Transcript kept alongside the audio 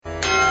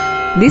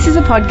This is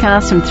a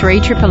podcast from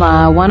 3RRR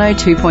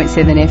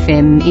 102.7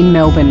 FM in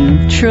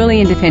Melbourne, truly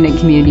independent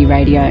community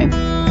radio.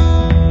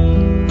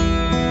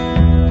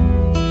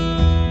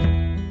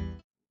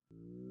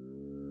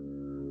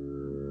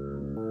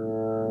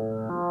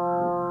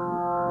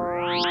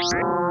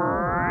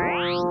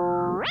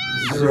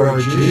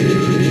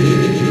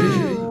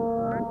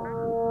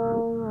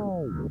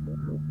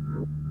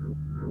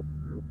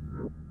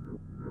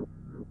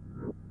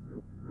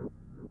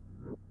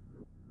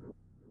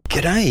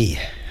 G'day.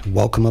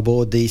 Welcome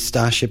aboard the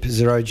Starship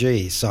Zero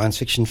G, science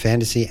fiction,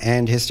 fantasy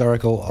and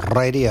historical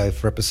radio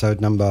for episode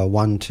number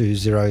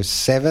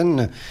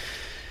 1207.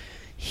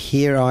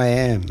 Here I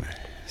am,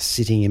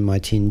 sitting in my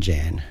tin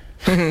Jan.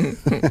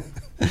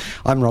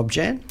 I'm Rob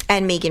Jan.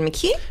 And Megan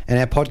McHugh. And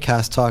our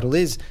podcast title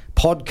is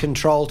Pod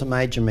Control to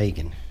Major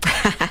Megan.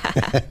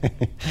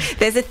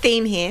 There's a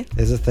theme here.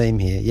 There's a theme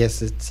here.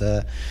 Yes, it's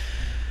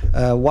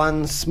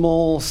one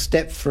small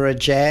step for a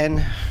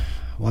Jan,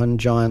 one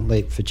giant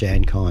leap for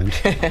Jankind.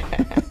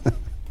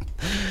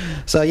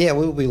 So, yeah,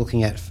 we'll be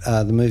looking at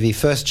the movie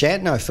First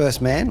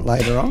Man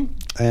later on,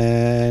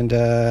 and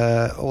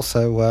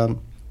also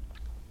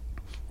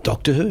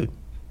Doctor Who.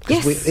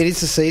 Yes. It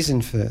is the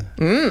season for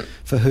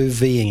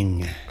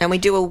Whoviing. And we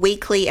do a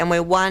weekly, and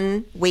we're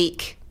 1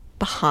 week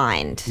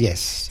behind.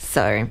 Yes.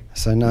 So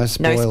no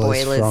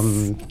spoilers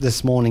from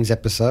this morning's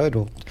episode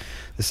or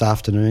this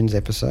afternoon's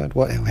episode,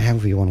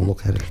 however you want to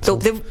look at it. So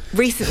the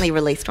recently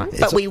released one,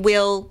 but we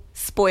will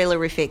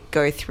spoilerific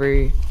go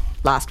through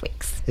last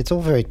week's. It's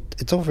all very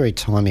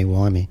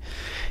timey-wimey.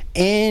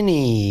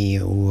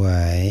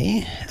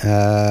 Anyway,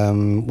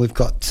 we've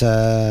got.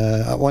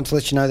 I want to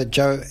let you know that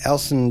Joe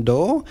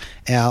Elsendor,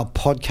 our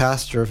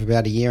podcaster of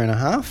about a year and a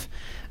half,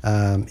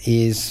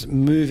 is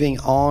moving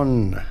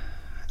on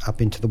up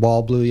into the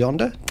wild blue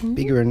yonder,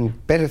 bigger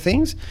and better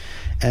things.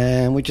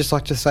 And we'd just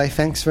like to say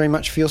thanks very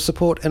much for your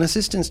support and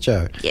assistance,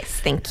 Joe.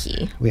 Yes, thank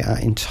you. We are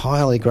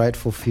entirely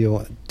grateful for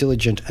your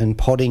diligent and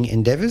podding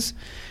endeavours.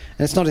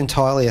 And it's not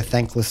entirely a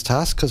thankless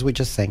task because we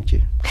just thanked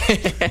you.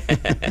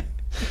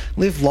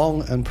 Live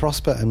long and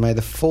prosper, and may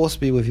the force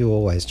be with you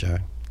always, Joe.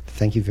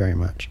 Thank you very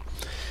much.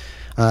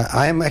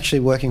 I am actually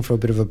working for a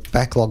bit of a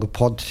backlog of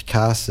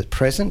podcasts at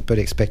present, but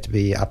expect to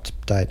be up to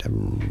date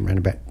around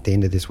about the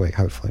end of this week,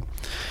 hopefully.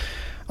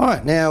 All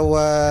right,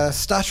 now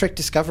Star Trek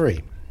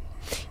Discovery.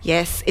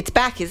 Yes, it's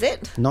back, is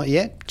it? Not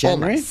yet.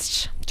 January.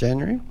 Almost.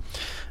 January.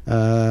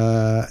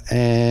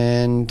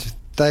 And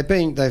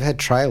they've had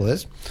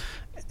trailers,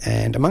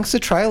 and amongst the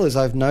trailers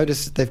I've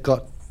noticed that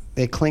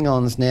their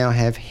Klingons now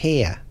have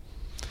hair.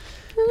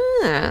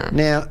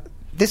 Now,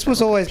 this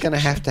was always going to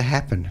have to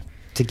happen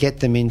to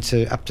get them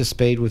up to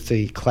speed with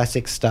the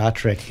classic Star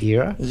Trek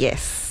era.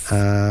 Yes.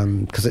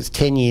 Because it's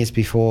 10 years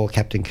before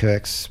Captain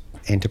Kirk's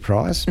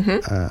Enterprise.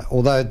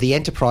 Although the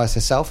Enterprise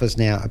herself has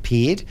now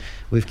appeared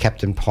with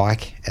Captain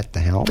Pike at the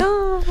helm.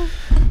 Oh.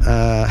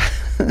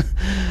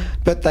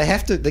 But they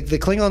have to. The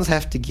Klingons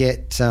have to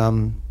get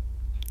to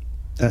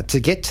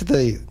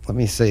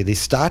the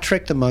Star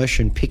Trek the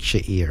Motion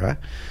Picture era.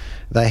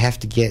 They have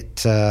to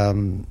get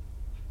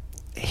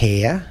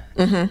hair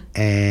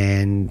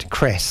and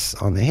crests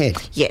on their head.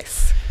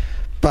 Yes.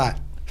 But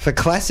for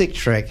classic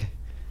Trek,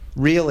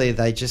 really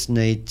they just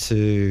need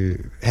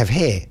to have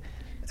hair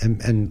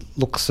and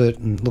look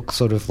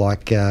sort of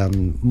like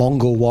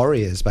Mongol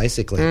warriors,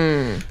 basically,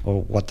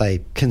 or what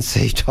they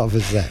conceived of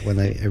as that when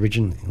they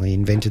originally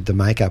invented the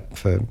makeup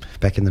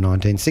back in the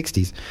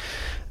 1960s.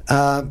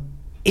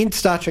 In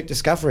Star Trek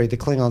Discovery, the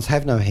Klingons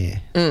have no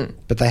hair,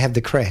 but they have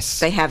the crests.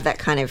 They have that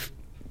kind of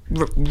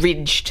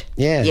ridged.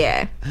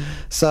 Yeah.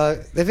 So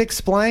they've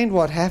explained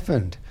what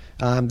happened.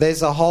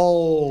 There's a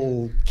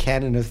whole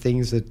canon of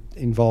things that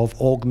involve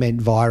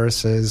augment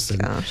viruses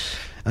and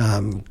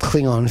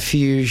Klingon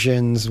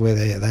fusions where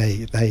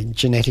they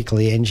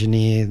genetically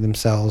engineer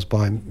themselves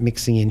by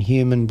mixing in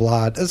human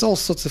blood. There's all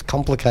sorts of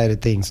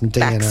complicated things. And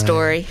DNA.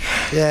 Backstory.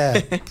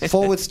 Yeah.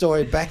 Forward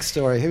story,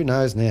 backstory, who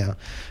knows now.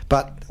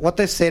 But what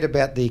they've said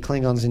about the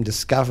Klingons in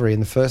Discovery in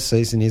the first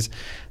season is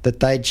that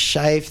they'd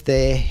shaved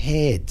their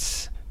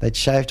heads. They'd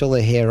shaved all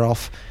their hair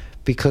off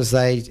because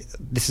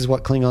this is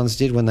what Klingons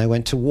did when they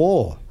went to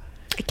war.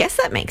 I guess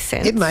that makes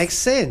sense. It makes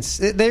sense.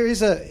 There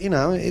is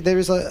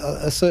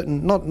a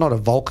certain, not a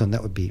Vulcan,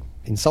 that would be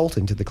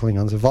insulting to the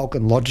Klingons, a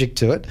Vulcan logic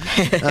to it.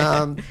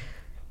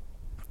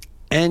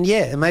 And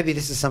maybe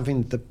this is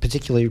something that the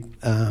particularly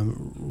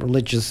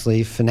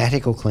religiously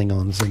fanatical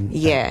Klingons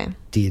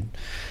did.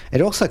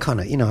 It also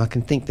kind of, I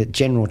can think that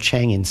General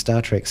Chang in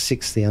Star Trek VI,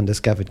 The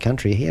Undiscovered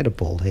Country, he had a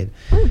bald head.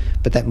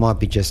 But that might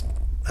be just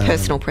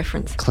personal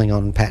preference.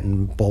 Klingon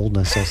pattern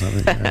baldness or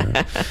something.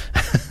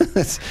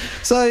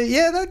 So,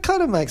 that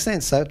kind of makes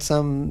sense. So it's, I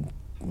don't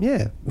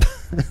know.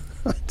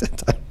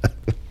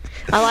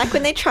 I like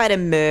when they try to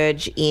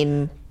merge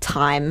in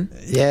time.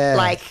 Yeah.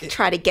 Like,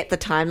 try to get the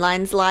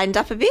timelines lined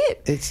up a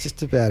bit. It's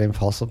just about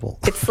impossible.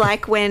 It's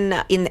like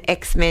when in the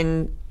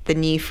X-Men, the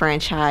new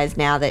franchise,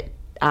 now that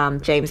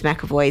James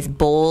McAvoy's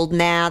bald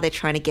now. They're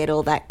trying to get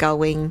all that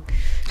going.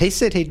 He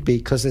said he'd be,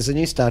 because there's a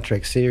new Star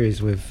Trek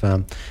series with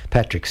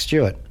Patrick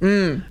Stewart,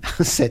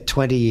 set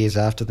 20 years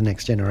after The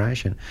Next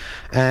Generation.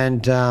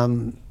 And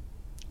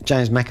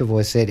James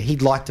McAvoy said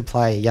he'd like to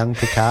play a young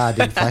Picard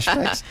in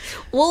flashbacks.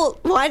 Well,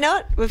 why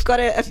not? We've got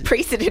a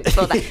precedent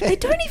for that. They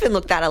don't even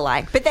look that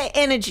alike, but their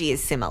energy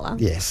is similar.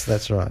 Yes,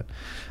 that's right.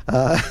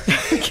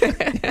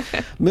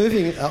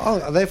 Moving,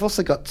 they've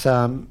also got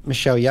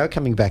Michelle Yeoh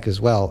coming back as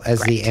well as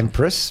the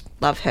Empress.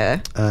 Love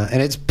her.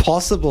 And it's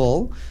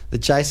possible that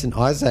Jason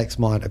Isaacs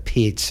might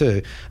appear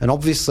too. And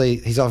obviously,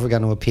 he's either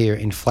going to appear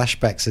in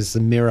flashbacks as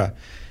the Mirror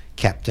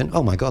Captain.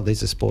 Oh my God,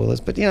 these are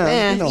spoilers, but it's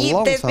been a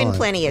long there's time. been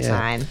plenty of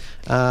time.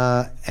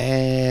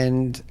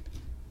 And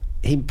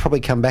he'd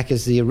probably come back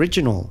as the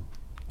original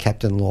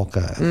Captain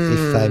Lorca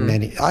if they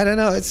manage. I don't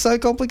know. It's so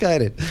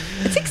complicated.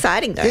 It's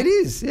exciting though. It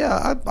is.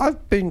 Yeah,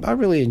 I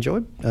really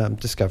enjoyed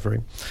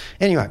Discovery.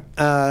 Anyway,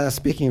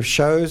 speaking of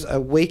shows, a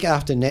week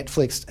after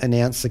Netflix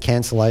announced the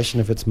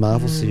cancellation of its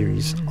Marvel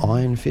series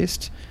Iron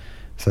Fist,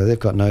 so they've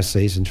got no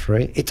season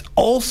 3. It's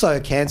also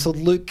cancelled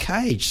Luke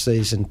Cage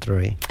season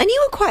 3. And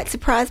you were quite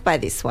surprised by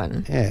this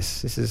one.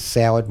 Yes, this has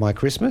soured my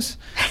Christmas.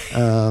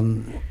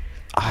 I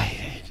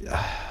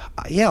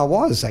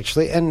was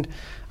actually, and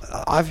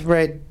I've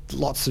read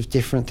lots of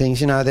different things.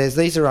 You know,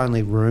 these are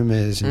only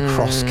rumours and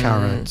cross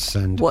currents.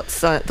 And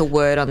what's the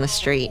word on the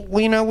street?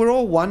 Well, you know, we're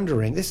all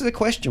wondering. This is a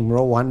question. We're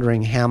all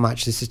wondering how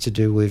much this is to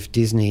do with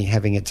Disney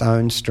having its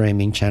own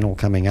streaming channel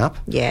coming up.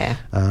 Yeah.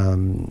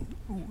 And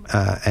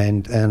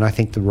I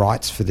think the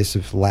rights for this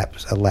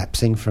are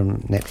lapsing from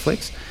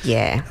Netflix.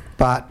 Yeah.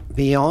 But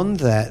beyond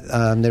that,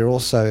 there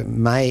also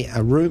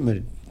are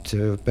rumoured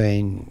to have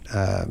been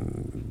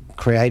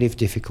creative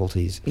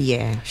difficulties.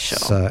 Yeah, sure.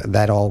 So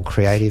that old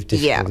creative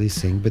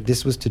difficulties thing. But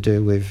this was to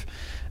do with...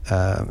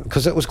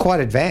 because it was quite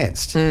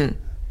advanced.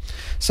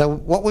 So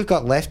what we've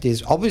got left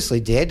is, obviously,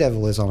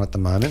 Daredevil is on at the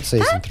moment,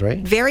 season 3.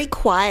 Very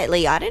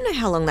quietly. I don't know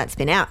how long that's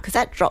been out, because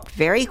that dropped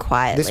very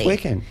quietly. This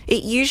weekend.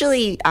 It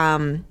usually...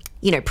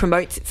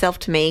 promotes itself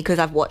to me because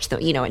I've watched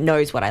them, it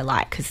knows what I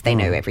like because they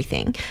know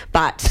everything.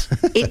 But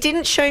it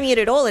didn't show me it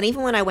at all. And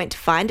even when I went to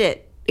find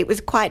it, it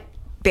was quite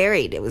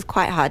buried. It was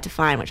quite hard to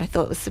find, which I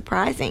thought was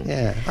surprising.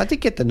 Yeah, I did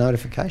get the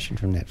notification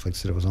from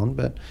Netflix that it was on,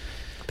 but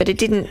it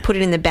didn't put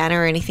it in the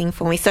banner or anything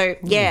for me. So,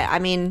 yeah, I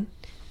mean,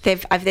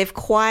 they've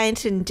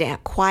quietened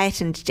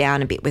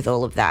down a bit with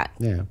all of that.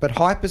 Yeah, but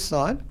hype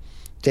aside,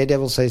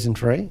 Daredevil season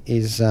 3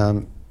 is...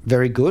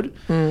 very good.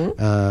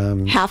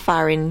 How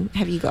far in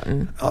have you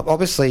gotten?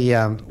 Obviously,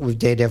 with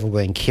Daredevil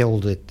being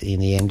killed in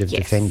the end of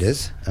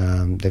Defenders,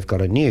 they've got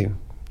a new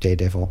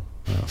Daredevil.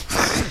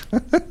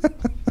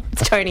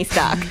 It's Tony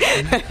Stark.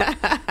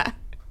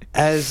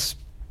 As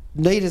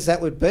neat as that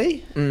would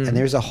be, and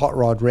there is a Hot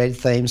Rod Red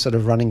theme sort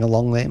of running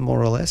along there,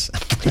 more or less.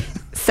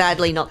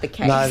 Sadly, not the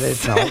case. No,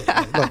 there's not.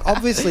 Look,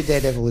 obviously,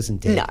 Daredevil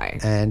isn't dead. No,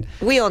 and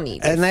we all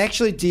need. And they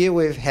actually deal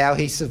with how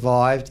he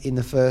survived in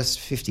the first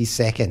 50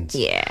 seconds.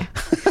 Yeah,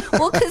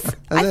 well, because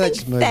I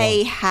think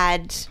they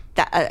had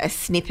a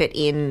snippet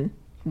in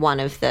one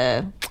of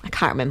the, I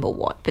can't remember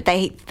what, but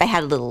they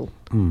had a little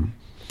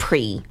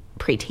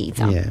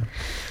pre-teaser.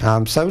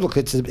 Yeah. So look,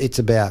 it's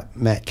about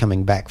Matt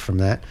coming back from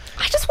that.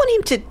 I just want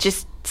him to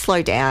just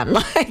slow down.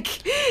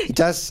 He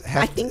does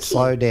have to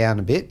slow down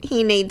a bit.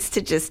 He needs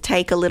to just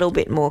take a little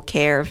bit more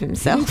care of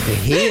himself. He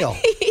needs to heal.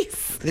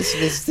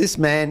 This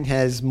man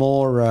has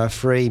more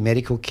free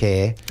medical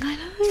care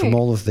from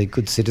all of the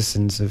good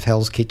citizens of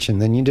Hell's Kitchen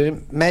than you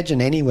do.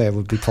 Imagine anywhere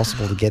would be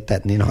possible to get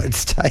that in the United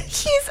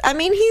States.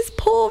 His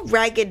poor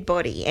ragged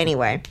body.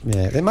 Anyway.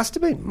 Yeah, there must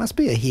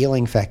be a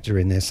healing factor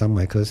in there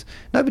somewhere because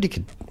nobody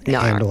could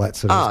handle that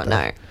sort of stuff.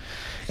 No.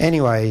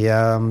 Anyway,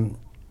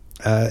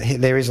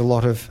 there is a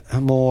lot of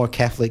more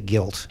Catholic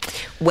guilt.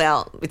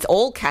 Well, it's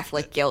all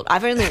Catholic guilt.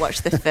 I've only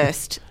watched the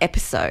first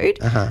episode,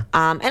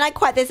 and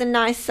there's a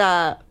nice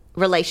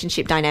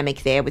relationship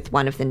dynamic there with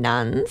one of the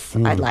nuns.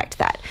 I liked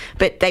that,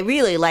 but they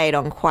really lay it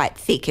on quite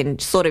thick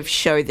and sort of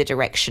show the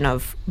direction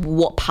of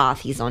what path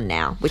he's on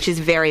now, which is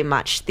very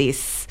much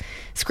this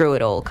screw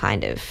it all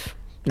kind of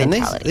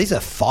mentality. And these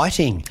are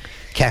fighting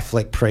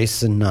Catholic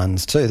priests and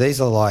nuns too. These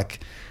are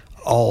like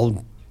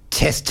Old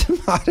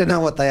Testament. I don't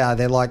know what they are.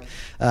 They're like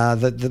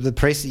the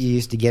priests that you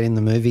used to get in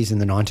the movies in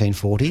the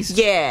 1940s.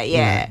 Yeah. You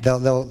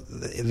know,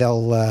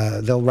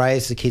 they'll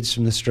raise the kids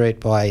from the street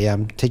by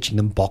teaching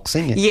them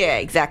boxing. Yeah,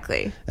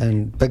 exactly.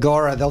 And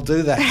Bagora, they'll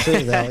do that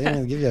too.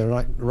 They'll give you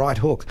a right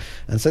hook,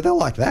 and so they'll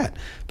like that.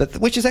 But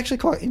which is actually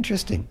quite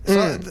interesting.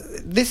 So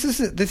this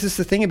is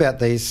the thing about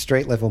these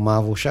street level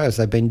Marvel shows.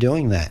 They've been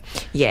doing that.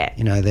 Yeah.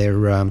 You know,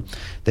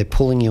 they're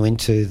pulling you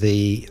into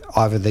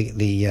either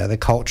the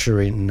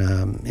culture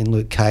in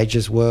Luke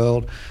Cage's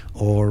world,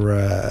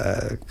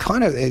 or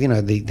kind of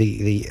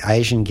the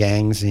Asian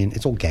gangs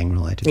it's all gang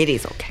related. It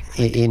is all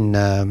gang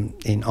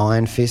in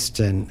Iron Fist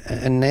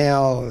and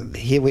now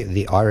here with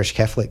the Irish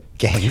Catholic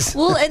gangs.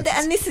 Well,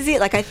 and this is it.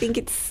 Like, I think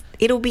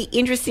it'll be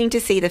interesting to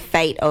see the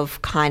fate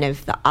of kind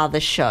of the other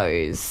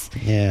shows.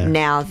 Yeah.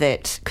 Now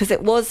that, because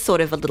it was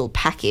sort of a little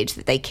package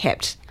that they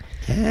kept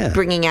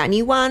bringing out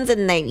new ones,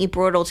 and you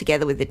brought it all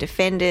together with the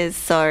Defenders.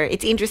 So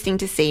it's interesting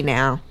to see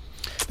now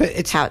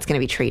how it's going to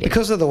be treated.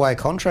 Because of the way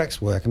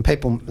contracts work, and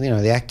people,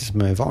 the actors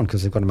move on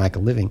because they've got to make a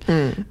living.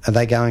 Are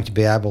they going to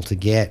be able to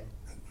get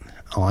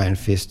Iron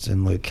Fist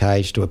and Luke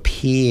Cage to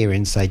appear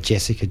in, say,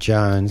 Jessica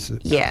Jones,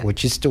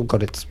 which has still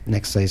got its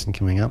next season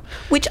coming up?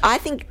 Which I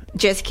think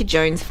Jessica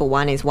Jones, for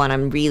one, is one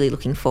I'm really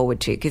looking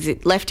forward to because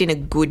it left in a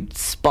good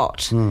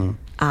spot.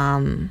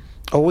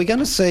 Are we going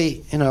to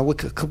see,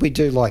 could we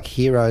do like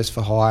Heroes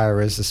for Hire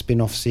as a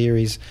spin-off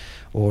series,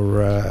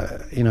 or,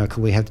 could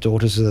we have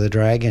Daughters of the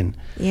Dragon?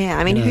 Yeah,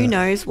 I mean, who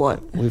knows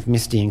what? With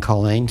Misty and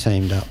Colleen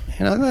teamed up.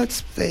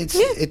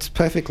 It's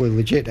perfectly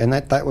legit, and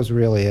that was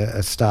really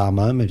a star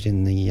moment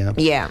in the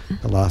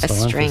last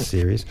Iron Fist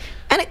series.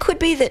 And it could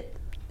be that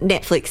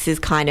Netflix is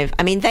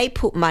they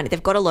put money,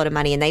 they've got a lot of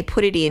money, and they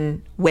put it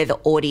in where the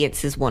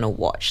audiences want to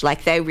watch.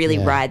 Like, they really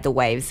ride the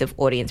waves of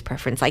audience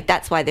preference. Like,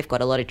 that's why they've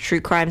got a lot of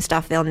true crime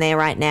stuff on there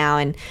right now,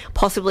 and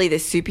possibly the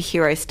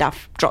superhero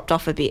stuff dropped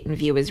off a bit in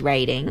viewers'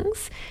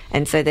 ratings,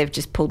 and so they've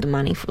just pulled the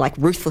money for, like,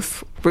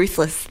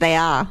 ruthless they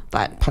are.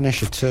 But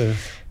Punisher 2.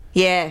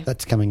 Yeah.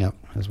 That's coming up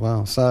as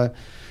well. So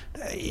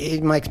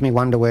it makes me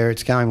wonder where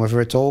it's going, whether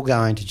it's all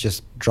going to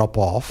just drop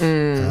off.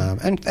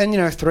 And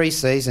 3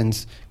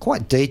 seasons,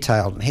 quite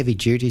detailed and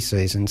heavy-duty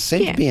seasons,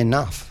 seem to be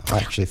enough, I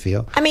actually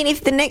feel. I mean,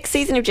 if the next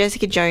season of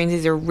Jessica Jones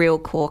is a real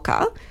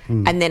corker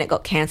and then it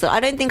got cancelled, I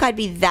don't think I'd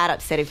be that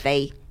upset if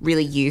they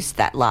really used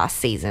that last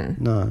season.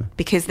 No.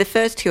 Because the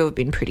first 2 have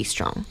been pretty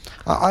strong.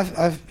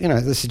 I've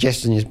the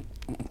suggestion is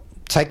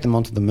take them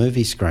onto the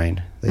movie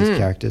screen, these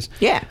characters.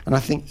 Yeah. And I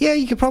think,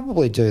 you could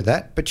probably do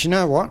that. But you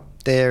know what?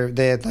 They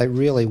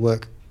really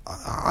work.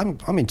 I'm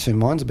in two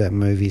minds about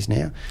movies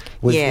now.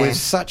 With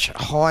such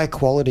high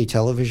quality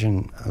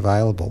television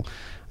available,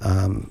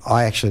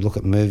 I actually look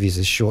at movies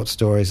as short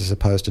stories as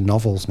opposed to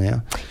novels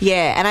now.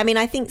 Yeah, and I mean,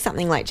 I think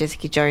something like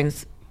Jessica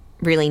Jones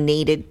really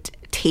needed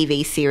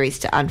TV series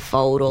to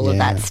unfold all of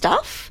that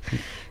stuff.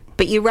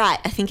 But you're right.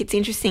 I think it's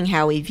interesting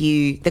how we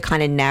view the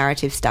kind of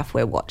narrative stuff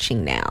we're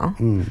watching now.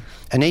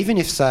 And even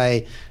if,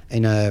 say,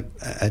 in a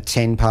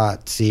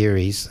 10-part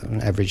series,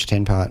 an average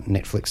 10-part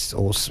Netflix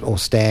or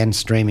Stan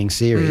streaming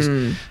series,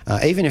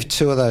 even if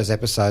 2 of those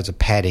episodes are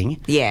padding,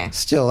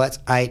 still that's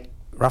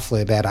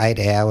roughly about 8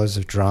 hours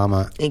of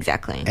drama.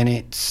 Exactly. And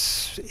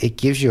it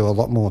gives you a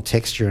lot more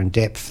texture and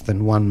depth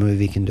than one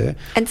movie can do.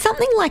 And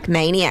something like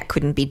Maniac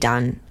couldn't be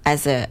done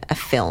as a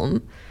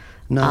film.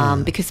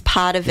 No. Because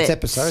part of it's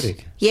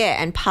episodic.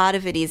 Yeah, and part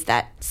of it is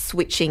that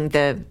switching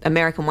the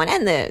American one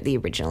and the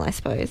original, I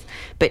suppose.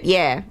 But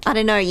yeah, I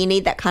don't know, you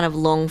need that kind of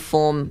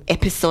long-form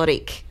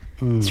episodic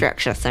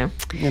structure. So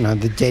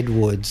the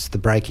Deadwoods, the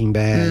Breaking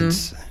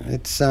Bads.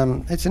 It's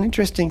an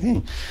interesting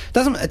thing.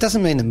 It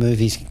doesn't mean that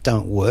movies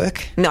don't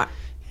work. No.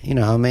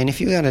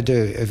 If you're going to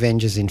do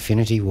Avengers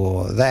Infinity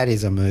War, that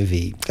is a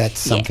movie.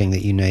 That's something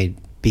that you need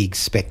big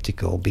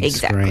spectacle, big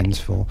screens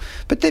for.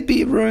 But there'd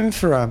be room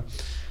for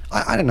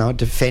I don't know, a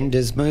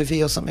Defenders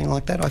movie or something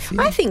like that, I feel.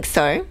 I think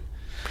so.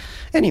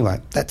 Anyway,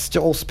 that's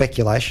all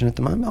speculation at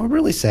the moment. I'm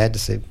really sad to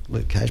see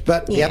Luke Cage.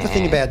 But the other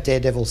thing about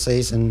Daredevil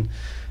Season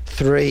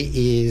 3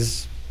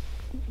 is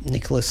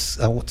Nicholas,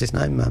 what's his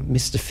name?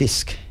 Mr.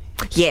 Fisk.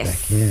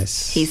 Yes.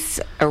 Yes. He's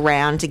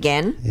around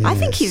again. Yes. I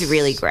think he's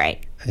really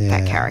great,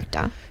 that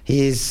character.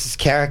 His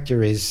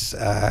character is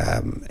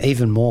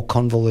even more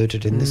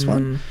convoluted in this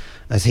one,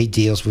 as he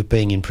deals with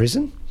being in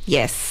prison.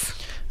 Yes.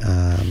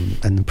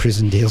 And the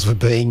prison deals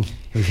with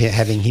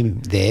having him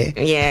there.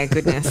 Yeah,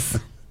 goodness.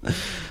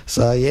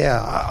 So,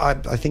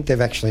 I think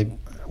they've actually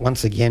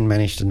once again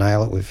managed to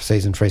nail it with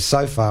Season 3.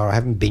 So far, I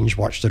haven't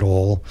binge-watched it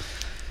all.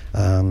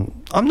 I'm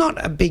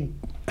not a big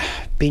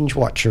binge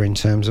watcher in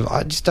terms of...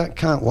 I just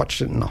can't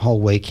watch it in a whole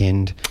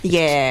weekend.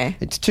 Yeah.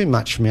 It's too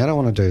much for me. I don't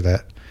want to do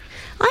that.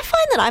 I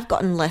find that I've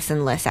gotten less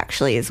and less,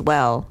 actually, as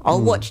well. I'll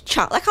watch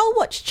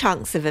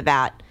chunks of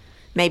about...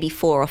 maybe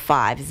 4 or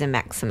 5 is a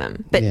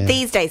maximum. But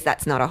these days,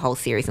 that's not a whole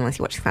series unless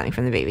you watch something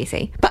from the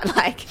BBC. But,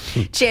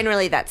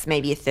 generally that's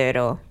maybe a third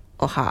or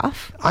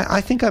half. I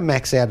think I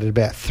max out at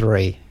about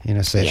 3 in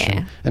a session.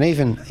 Yeah. And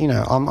even,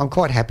 I'm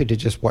quite happy to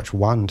just watch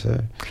 1 too.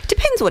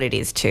 Depends what it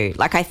is too.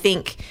 Like, I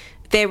think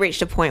they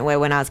reached a point where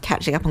when I was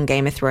catching up on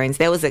Game of Thrones,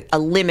 there was a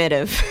limit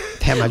of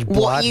how much blood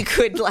what you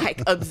could,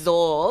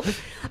 absorb.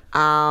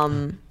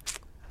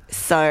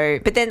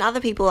 But then other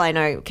people I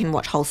know can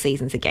watch whole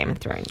seasons of Game of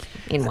Thrones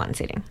in one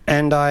sitting.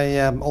 And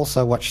I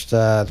also watched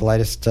the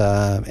latest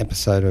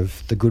episode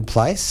of The Good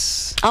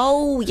Place.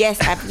 Oh,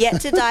 yes. I've yet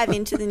to dive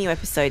into the new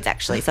episodes,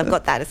 actually, so I've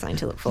got that as something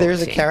to look forward to. There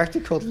is a character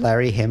called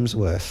Larry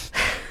Hemsworth.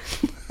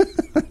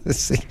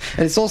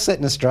 And it's all set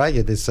in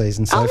Australia this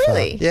season so far.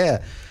 Really?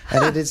 Yeah.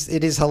 And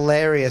it is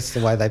hilarious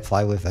the way they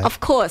play with that. Of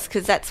course,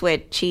 because that's where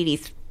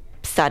Cheety's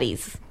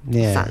studies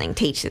Yeah. something,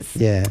 teaches.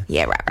 Yeah.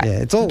 Yeah, right. Yeah,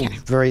 it's all Okay.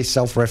 very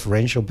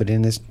self-referential, but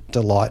in this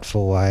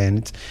delightful way.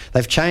 And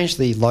they've changed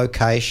the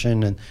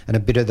location and a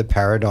bit of the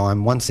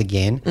paradigm once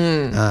again.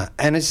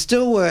 And it's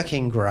still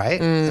working great.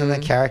 And the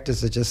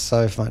characters are just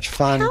so much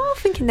fun. How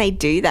often can they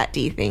do that,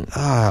 do you think?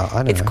 I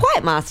don't It's know.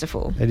 quite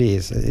masterful. It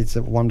is. It's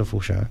a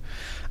wonderful show.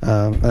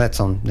 And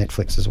that's on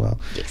Netflix as well.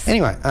 Yes.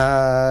 Anyway,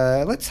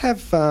 let's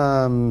have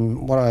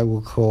what I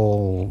will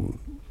call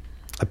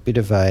a bit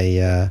of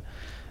a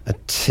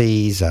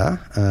teaser.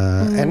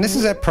 And this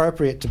is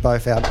appropriate to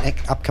both our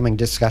upcoming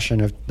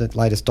discussion of the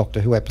latest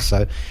Doctor Who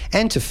episode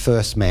and to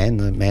First Man,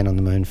 the Man on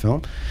the Moon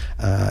film.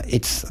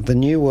 It's the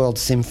New World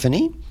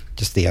Symphony,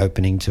 just the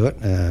opening to it.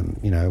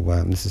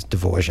 This is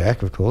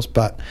Dvorak, of course,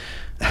 but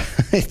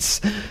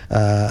it's...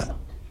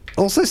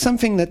 also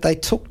something that they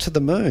took to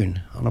the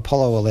moon on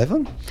Apollo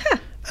 11.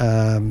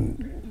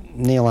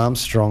 Neil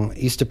Armstrong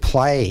used to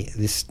play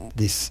this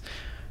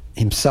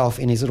himself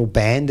in his little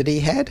band that he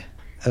had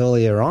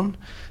earlier on.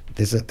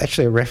 There's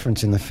actually a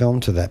reference in the film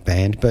to that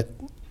band, but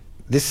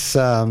this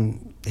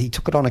he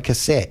took it on a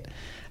cassette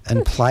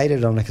and played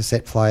it on a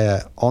cassette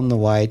player on the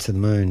way to the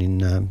moon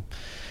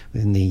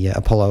in the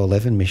Apollo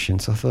 11 mission.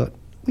 So I thought,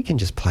 we can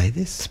just play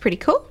this. It's pretty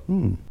cool.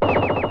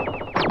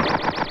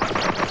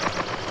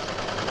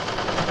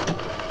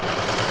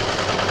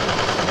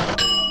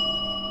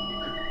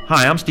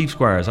 Hi, I'm Steve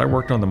Squires. I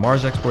worked on the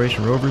Mars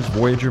exploration rovers,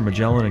 Voyager,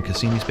 Magellan, and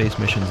Cassini space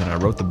missions, and I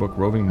wrote the book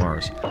Roving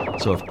Mars.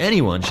 So if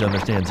anyone should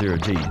understand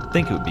Zero-G, you'd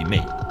think it would be me.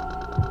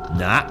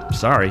 Nah,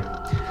 sorry.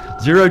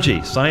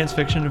 Zero-G, science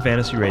fiction and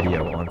fantasy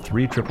radio on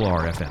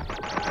 3RRR FM.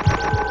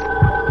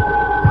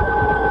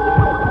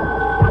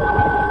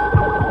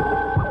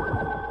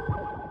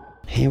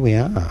 Here we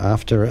are,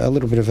 after a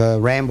little bit of a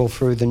ramble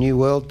through the New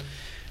World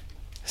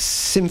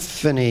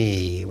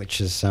Symphony, which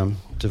is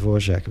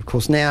Dvorak, of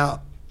course.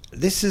 Now,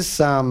 this is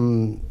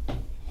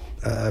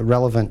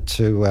relevant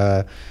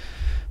to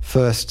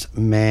First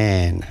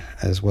Man,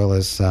 as well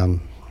as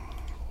I'll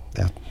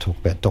talk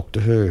about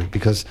Doctor Who,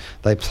 because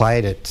they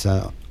played it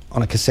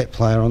on a cassette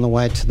player on the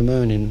way to the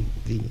moon in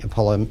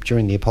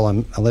during the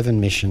Apollo 11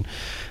 mission,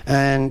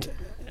 and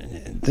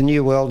the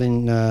New World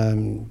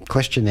in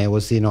question there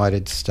was the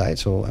United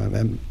States, or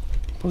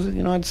was it the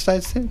United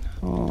States then?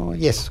 Oh,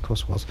 yes, of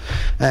course it was,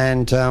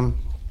 and.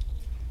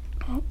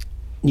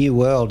 New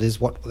World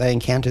is what they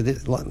encountered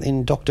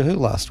in Doctor Who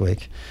last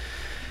week,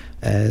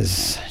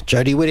 as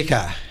Jodie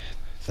Whittaker,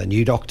 the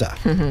new Doctor,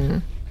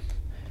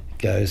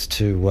 goes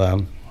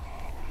to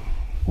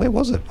where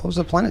was it? What was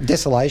the planet?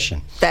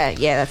 Desolation.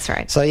 Yeah, that's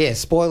right. So yeah,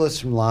 spoilers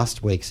from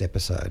last week's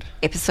episode,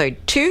 Episode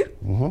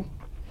 2.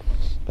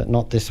 but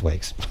not this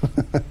week's,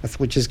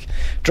 which is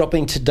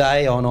dropping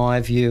today on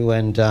iView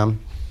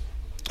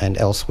and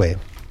elsewhere.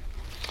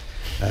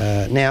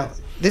 Now.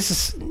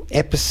 This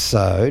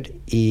episode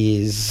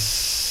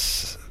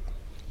is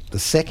the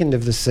second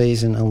of the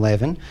season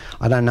 11.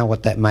 I don't know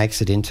what that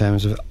makes it in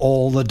terms of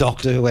all the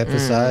Doctor Who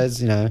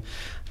episodes,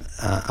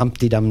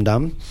 Umpty Dum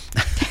Dum,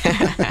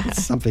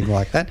 something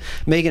like that.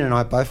 Megan and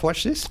I both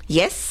watched this.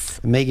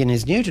 Yes. Megan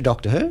is new to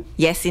Doctor Who.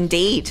 Yes,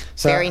 indeed.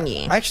 So very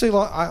new. I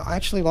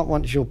actually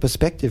want your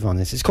perspective on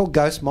this. It's called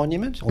Ghost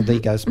Monument, or The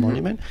Ghost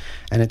Monument,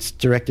 and it's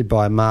directed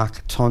by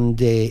Mark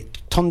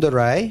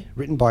Tonderay,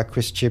 written by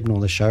Chris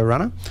Chibnall, the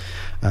showrunner.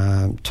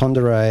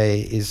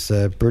 Tonderay is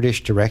a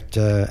British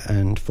director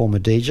and former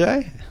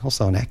DJ,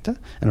 also an actor,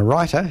 and a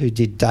writer who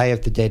did Day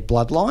of the Dead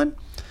Bloodline,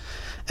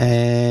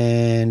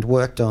 and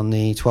worked on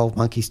the 12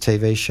 Monkeys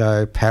TV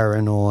show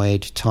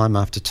Paranoid, Time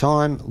After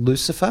Time,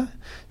 Lucifer,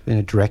 been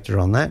a director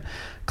on that,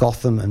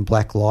 Gotham and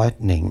Black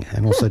Lightning,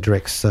 and also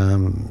directs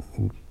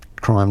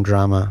crime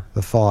drama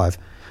The Five.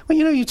 Well,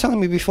 you're telling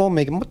me before,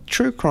 Megan, what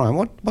true crime?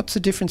 What's the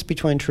difference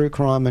between true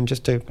crime and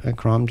just a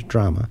crime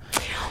drama?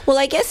 Well,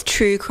 I guess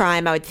true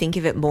crime, I would think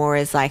of it more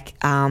as like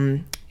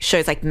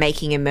shows like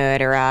Making a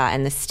Murderer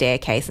and The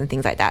Staircase and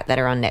things like that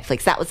are on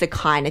Netflix. That was the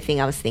kind of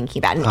thing I was thinking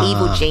about. And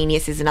Evil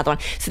Genius is another one.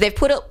 So they've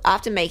put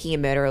after Making a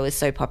Murderer was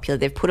so popular,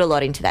 they've put a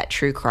lot into that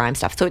true crime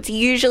stuff. So it's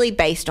usually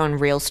based on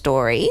real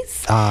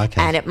stories.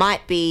 Okay. And it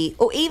might be,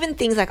 or even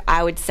things like,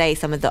 I would say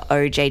some of the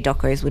OJ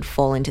docos would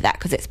fall into that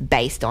because it's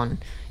based on,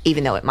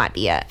 even though it might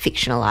be a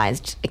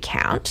fictionalized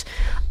account.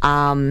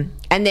 And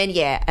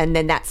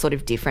then that's sort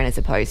of different as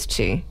opposed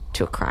to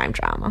a crime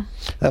drama.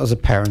 That was a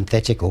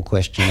parenthetical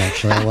question,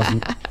 actually.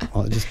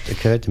 It just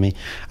occurred to me.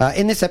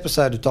 In this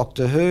episode of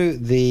Doctor Who,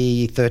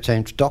 the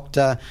 13th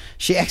Doctor,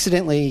 she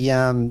accidentally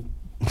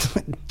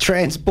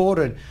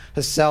transported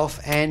herself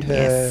and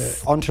her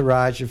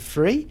entourage of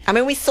three. I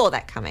mean, we saw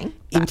that coming.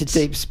 Into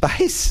deep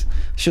space.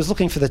 She was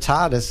looking for the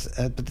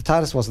TARDIS, but the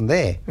TARDIS wasn't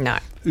there. No.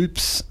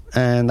 Oops.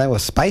 And they were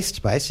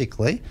spaced,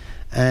 basically,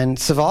 and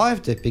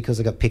survived it because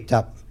they got picked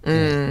up.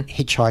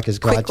 Hitchhiker's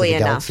Guide Quickly to the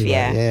enough, Galaxy.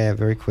 yeah. Yeah,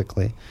 very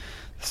quickly.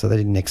 So they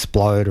didn't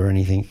explode or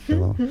anything.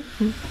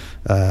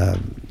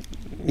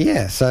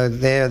 So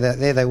there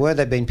they were.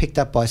 They'd been picked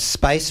up by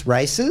space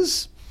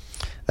racers.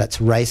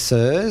 That's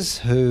racers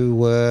who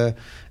were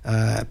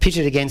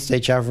pitted against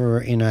each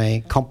other in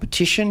a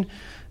competition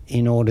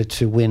in order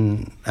to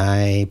win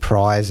a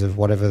prize of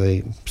whatever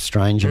the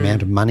strange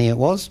amount of money it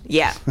was.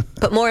 Yeah,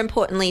 but more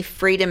importantly,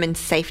 freedom and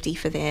safety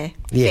for their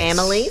Yes,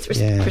 families,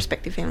 yeah.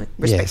 respective families.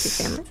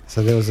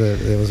 So there was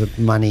a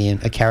money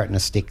and a carrot and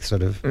a stick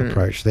sort of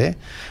approach there.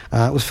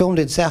 It was filmed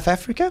in South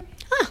Africa.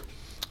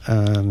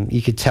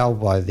 You could tell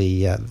by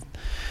the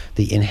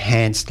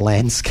enhanced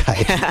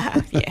landscape.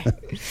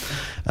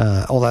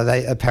 Although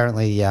they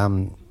apparently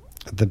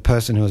the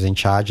person who was in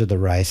charge of the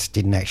race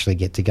didn't actually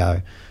get to go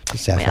to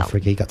South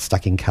Africa. He got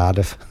stuck in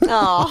Cardiff.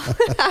 Oh,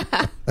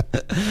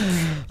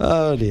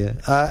 Oh dear.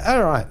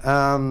 All right.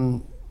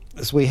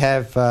 So we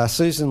have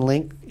Susan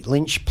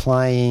Lynch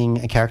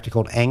playing a character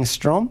called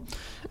Angstrom,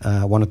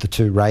 one of the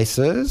two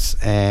racers,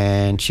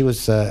 and she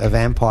was a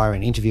vampire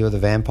in Interview with a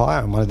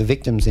Vampire and one of the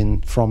victims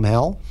in From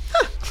Hell,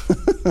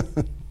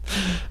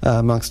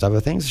 amongst other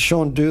things.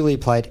 Sean Dooley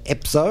played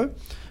Epzo.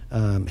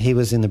 He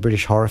was in the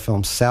British horror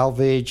film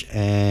Salvage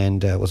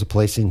and was a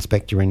police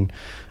inspector in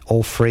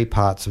all three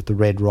parts of the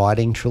Red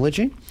Riding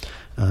trilogy.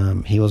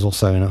 He was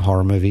also in a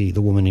horror movie,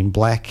 The Woman in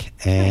Black,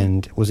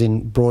 and was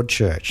in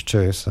Broadchurch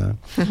too. So,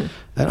 and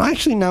I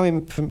actually know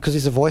him because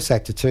he's a voice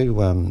actor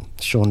too.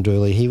 Sean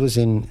Dooley. He was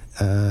in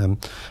an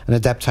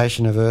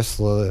adaptation of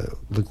Ursula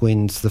Le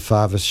Guin's The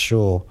Farthest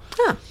Shore.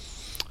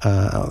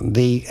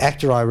 The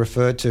actor I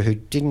referred to who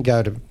didn't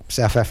go to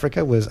South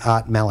Africa was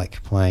Art Malik,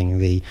 playing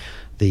the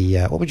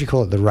what would you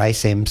call it? The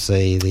race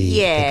MC,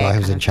 the guy who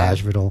was in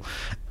charge of it all,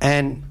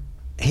 and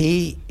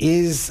he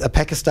is a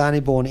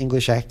Pakistani-born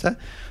English actor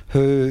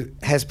who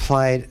has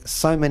played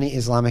so many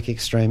Islamic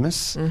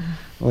extremists,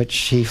 which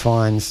he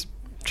finds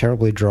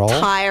terribly droll.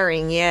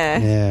 tiring,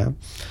 Yeah.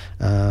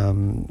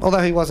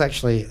 Although he was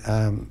actually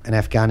an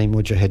Afghani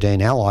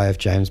Mujahideen ally of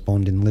James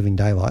Bond in Living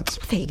Daylights.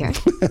 There you go.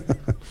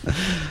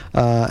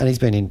 And he's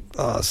been in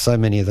so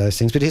many of those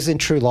things. But he's in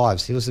True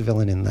Lives. He was the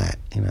villain in that,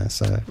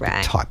 so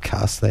Right.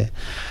 typecast there.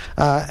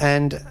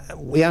 And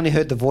we only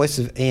heard the voice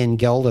of Ian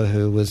Gelder,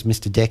 who was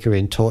Mr. Decker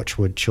in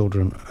Torchwood,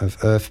 Children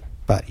of Earth,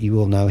 but you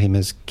will know him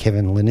as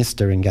Kevin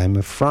Lannister in Game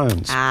of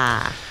Thrones.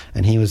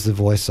 And he was the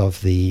voice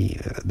of the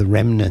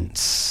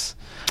Remnants.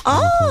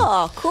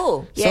 Oh,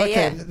 cool.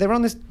 Yeah, They're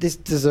on this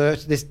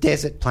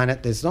desert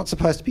planet. There's not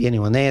supposed to be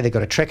anyone there. They've got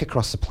to trek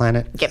across the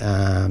planet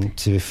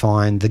to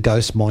find the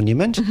Ghost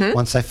Monument.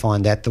 Once they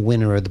find that, the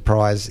winner of the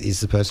prize is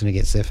the person who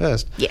gets there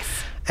first. Yes.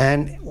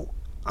 And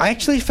I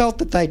actually felt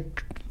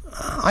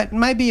that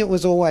maybe it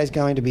was always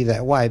going to be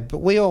that way, but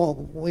we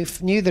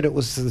knew that it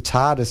was the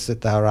TARDIS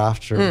that they were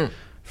after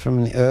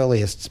from the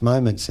earliest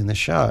moments in the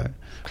show,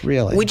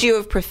 really. Would you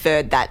have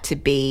preferred that to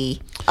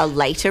be a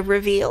later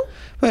reveal?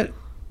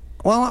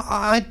 Well,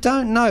 I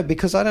don't know,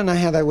 because I don't know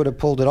how they would have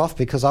pulled it off,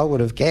 because I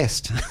would have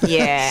guessed.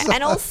 Yeah,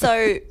 and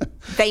also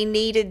they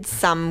needed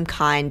some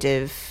kind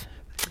of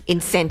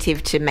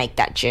incentive to make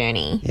that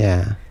journey.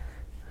 Yeah,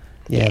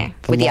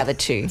 with the other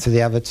two. To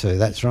the other two,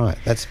 that's right.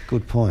 That's a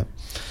good point.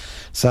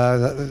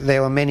 So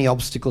there were many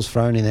obstacles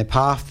thrown in their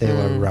path. There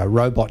were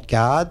robot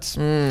guards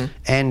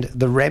and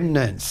the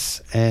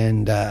Remnants.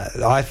 And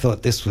I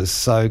thought this was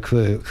so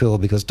cool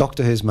because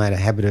Doctor Who's made a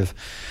habit of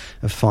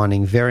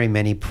finding very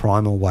many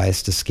primal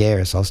ways to scare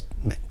us. I was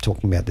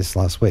talking about this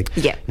last week.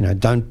 Yeah.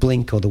 Don't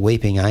blink or the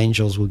weeping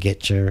angels will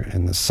get you,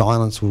 and the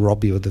silence will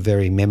rob you of the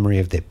very memory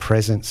of their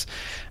presence.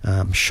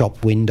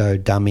 Shop window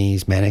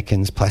dummies,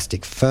 mannequins,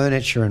 plastic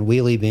furniture and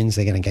wheelie bins,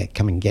 they're going to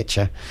come and get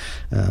you.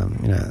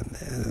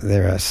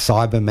 There are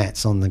cyber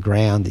mats on the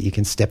ground that you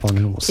can step on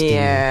and will sting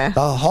you.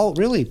 The whole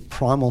really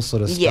primal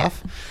sort of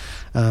stuff.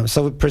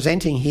 So we're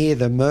presenting here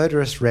the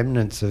murderous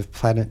remnants of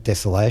Planet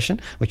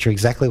Desolation, which are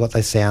exactly what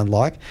they sound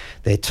like.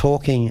 They're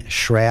talking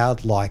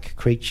shroud-like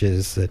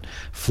creatures that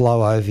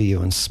flow over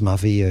you and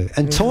smother you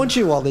and taunt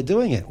you while they're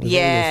doing it with all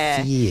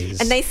your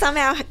fears. And they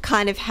somehow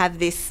kind of have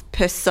this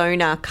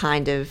persona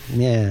kind of...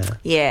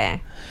 Yeah.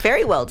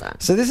 Very well done.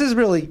 So this is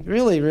really,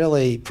 really,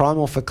 really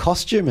primal for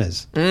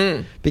costumers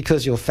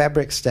because your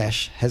fabric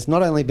stash has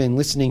not only been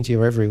listening to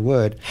your every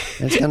word,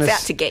 and it's out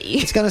to get you.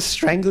 It's going to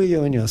strangle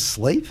you in your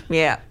sleep.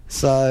 Yeah.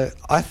 So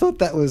I thought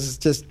that was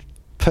just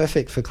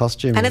perfect for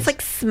costumers. And it's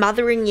like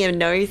smothering your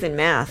nose and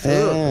mouth.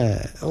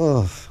 Yeah.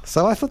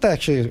 So I thought that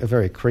actually a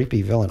very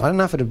creepy villain. I don't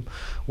know if it'd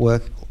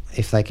work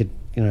if they could,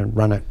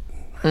 run it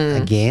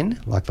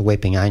again, like the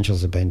Weeping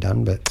Angels have been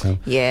done, but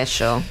yeah,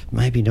 sure,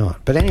 maybe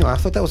not. But anyway, I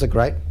thought that was a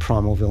great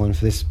primal villain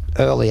for this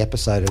early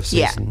episode of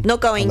season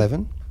not going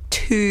 11.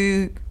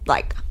 too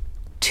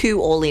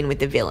all in with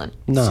the villain.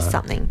 It's just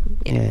something.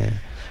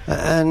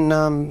 And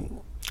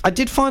I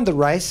did find the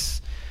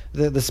race,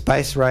 the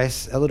space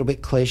race, a little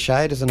bit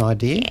cliched as an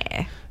idea,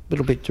 a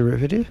little bit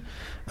derivative,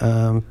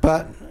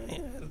 but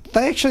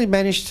they actually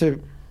managed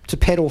to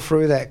pedal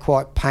through that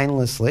quite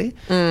painlessly.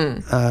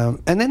 And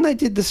then they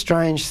did the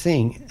strange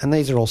thing, and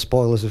these are all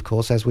spoilers, of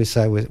course, as we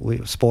say,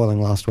 we're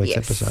spoiling last week's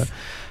episode.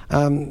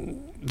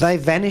 They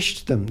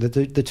vanished them,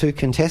 the two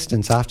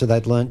contestants, after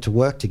they'd learnt to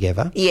work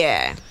together.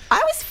 Yeah.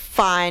 I was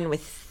fine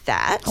with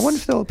that. I wonder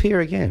if they'll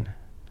appear again.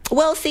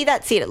 Well, see,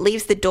 that's it. It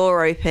leaves the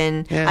door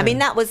open. Yeah. I mean,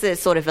 that was a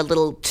sort of a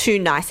little too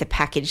nice a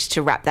package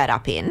to wrap that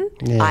up in,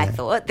 Yeah. I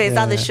thought. There's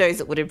other shows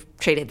that would have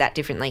treated that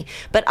differently.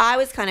 But I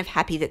was kind of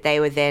happy that they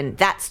were then,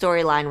 that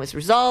storyline was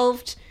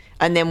resolved,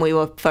 and then we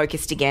were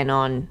focused again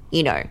on,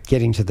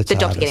 Getting to the the TARDIS.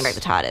 Doctor getting back to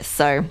the TARDIS.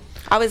 So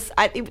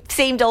it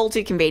seemed all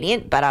too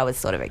convenient, but I was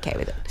sort of okay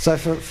with it. So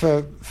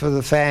for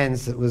the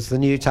fans, it was the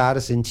new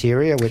TARDIS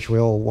interior, which we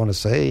all want to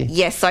see.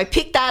 Yes, so I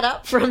picked that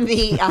up from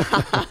the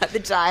the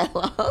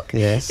dialogue.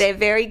 Yes. They're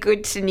very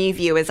good to new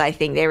viewers, I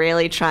think. They're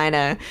really trying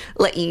to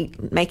let you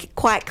make it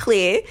quite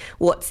clear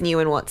what's new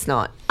and what's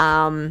not.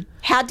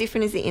 How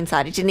different is the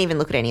inside? I didn't even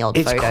look at any old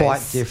It's photos.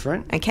 quite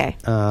different. Okay.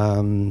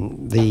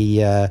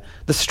 The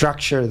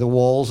structure, the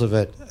walls of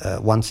it,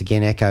 once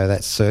again echo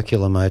that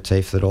circular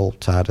motif that all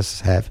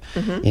TARDIS have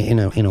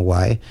in a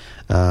way.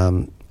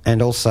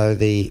 And also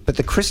the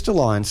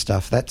crystalline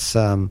stuff, that's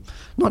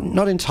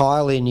not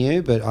entirely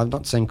new, but I've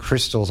not seen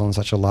crystals on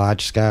such a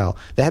large scale.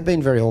 There have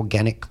been very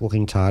organic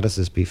looking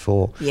TARDISes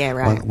before. Yeah,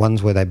 right.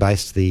 Ones where they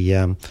based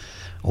the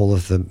all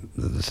of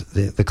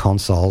the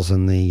consoles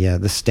and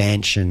the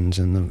stanchions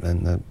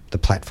and the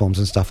platforms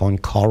and stuff on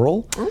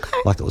coral. Okay.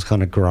 Like it was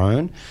kind of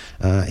grown.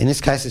 In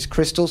this case, it's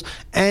crystals.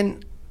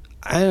 And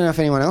I don't know if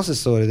anyone else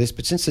has thought of this,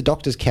 but since the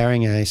Doctor's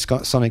carrying a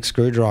sonic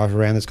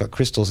screwdriver around that's got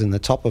crystals in the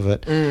top of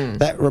it,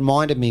 that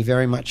reminded me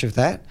very much of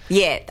that.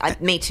 Yeah,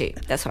 me too.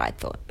 That's what I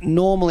thought.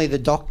 Normally the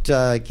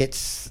Doctor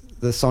gets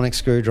the sonic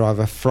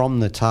screwdriver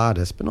from the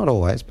TARDIS, but not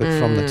always, but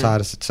from the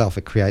TARDIS itself,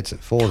 it creates it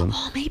for them.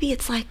 Oh, maybe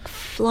it's like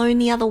flown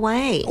the other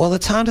way. Well, the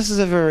TARDIS is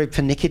a very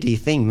pernickety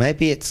thing.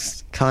 Maybe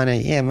it's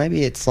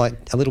maybe it's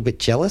like a little bit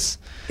jealous.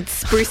 It's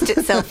spruced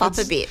itself up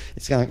a bit.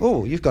 It's going,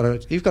 oh, you've got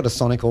a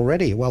Sonic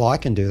already. Well, I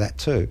can do that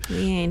too. Yeah,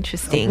 I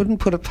interesting.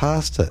 wouldn't put it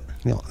past it.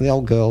 The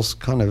old girl's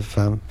kind of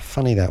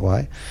funny that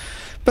way.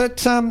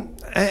 But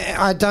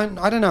I don't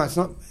know. It's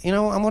not,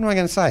 what am I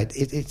going to say?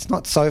 It's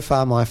not so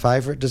far my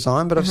favourite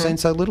design, but I've seen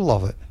so little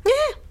of it.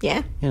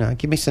 Yeah.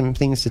 Give me some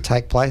things to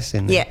take place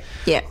in there.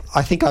 Yeah.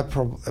 I think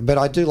but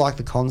I do like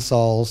the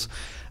console's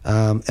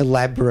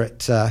elaborate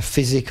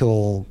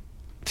physicality,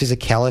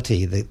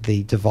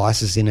 the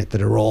devices in it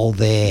that are all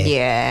there.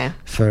 Yeah.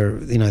 For,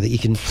 that you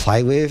can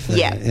play with.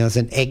 Yeah. There's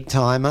an egg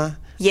timer.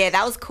 Yeah,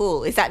 that was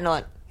cool. Is that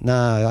not?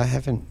 No, I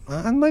haven't.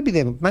 Maybe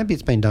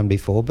it's been done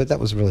before, but that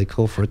was really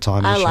cool for a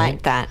time machine. I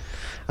like that.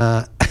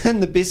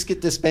 And the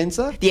biscuit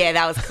dispenser. Yeah,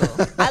 that was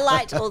cool. I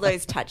liked all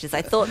those touches.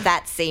 I thought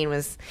that scene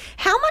was...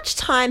 How much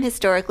time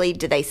historically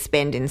do they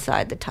spend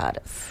inside the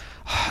TARDIS?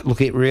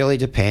 Look, it really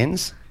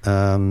depends.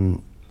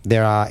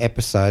 There are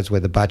episodes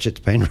where the budget's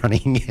been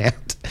running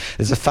out.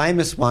 There's a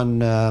famous one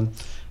going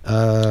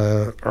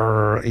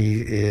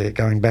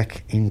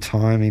back in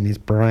time in his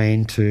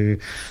brain to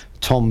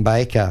Tom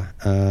Baker,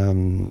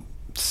 an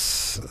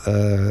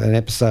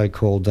episode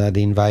called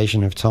The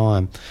Invasion of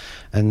Time,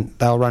 and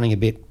they were running a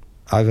bit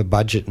over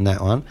budget in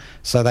that one,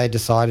 so they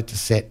decided to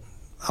set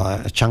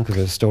a chunk of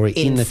the story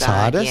in the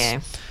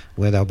TARDIS,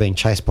 where they were being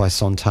chased by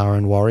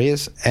Sontaran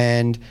warriors,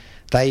 and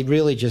they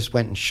really just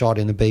went and shot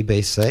in the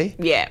BBC,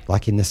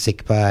 like in the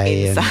sick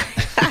bay,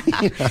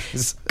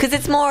 because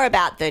it's more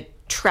about the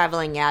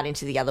travelling out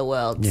into the other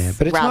worlds,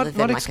 but it's rather not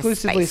than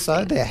exclusively like a space so.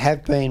 thing. There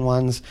have been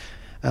ones.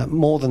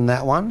 More than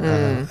that one,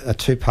 a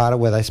two-parter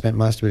where they spent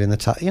most of it in the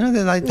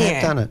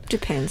they've done it.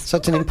 Depends. So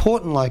it's an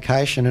important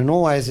location, and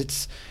always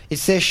it's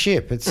their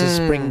ship. It's a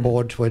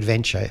springboard to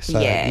adventure.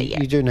 So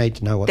you do need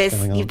to know what's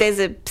going on. There's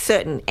a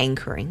certain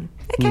anchoring.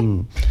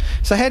 Okay.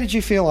 So how did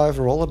you feel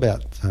overall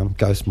about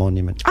Ghost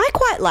Monument? I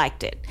quite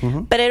liked it,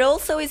 but it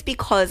also is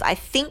because I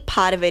think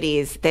part of it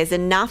is there's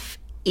enough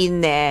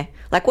in there,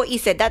 like what you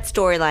said, that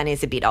storyline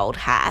is a bit old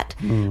hat,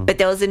 but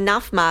there was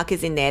enough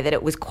markers in there that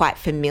it was quite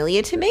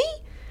familiar to me.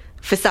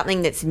 For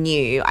something that's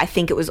new, I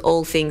think it was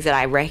all things that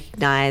I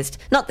recognised.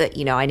 Not that,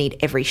 I need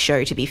every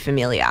show to be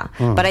familiar,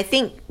 but I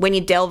think when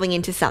you're delving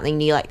into something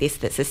new like this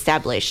that's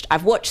established,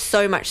 I've watched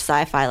so much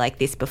sci-fi like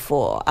this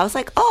before. I was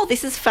like, oh,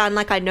 this is fun.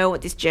 Like, I know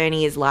what this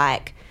journey is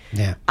like.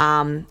 Yeah.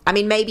 I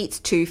mean, maybe it's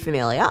too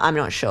familiar. I'm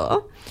not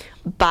sure.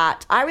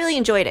 But I really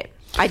enjoyed it.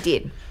 I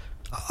did.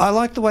 I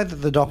like the way that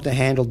the Doctor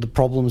handled the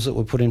problems that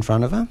were put in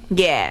front of her.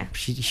 Yeah.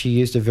 She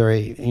used a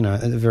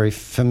very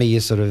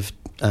familiar sort of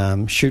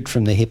shoot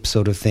from the hip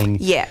sort of thing.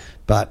 Yeah.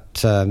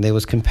 But there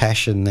was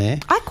compassion there.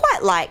 I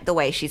quite like the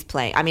way she's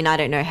playing. I mean, I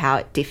don't know how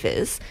it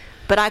differs,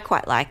 but I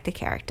quite like the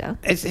character.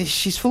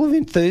 She's full of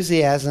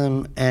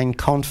enthusiasm and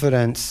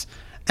confidence,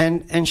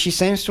 and she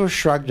seems to have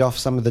shrugged off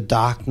some of the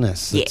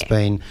darkness that's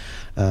been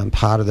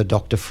part of the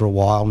Doctor for a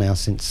while now,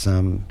 since,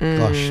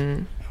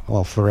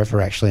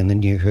 forever actually, in the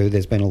New Who.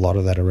 There's been a lot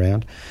of that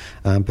around,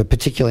 but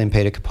particularly in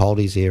Peter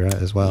Capaldi's era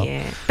as well.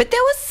 Yeah, but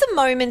there was some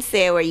moments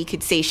there where you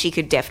could see she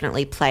could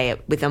definitely play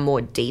it with a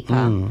more deeper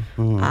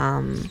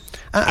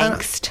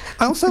angst.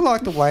 I also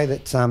like the way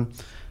that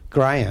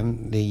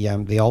Graham,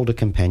 the older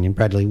companion,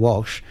 Bradley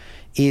Walsh,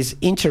 is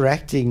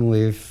interacting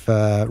with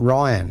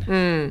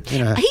Ryan.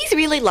 He's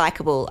really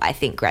likable, I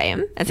think,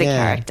 Graham, as a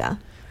character.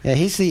 Yeah,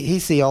 he's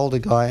the older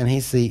guy, and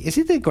is he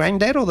the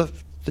granddad or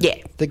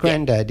the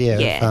granddad?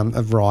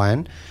 Of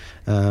Ryan.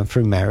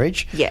 through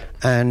marriage. Yeah.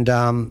 And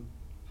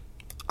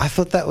I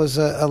thought that was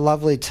a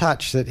lovely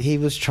touch, that he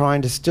was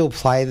trying to still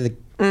play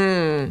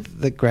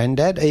the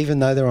granddad, even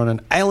though they're on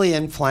an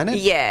alien planet.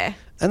 Yeah.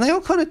 And they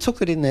all kind of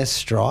took it in their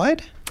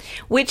stride.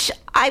 Which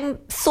I'm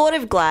sort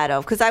of glad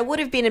of, because I would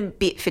have been a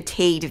bit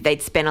fatigued if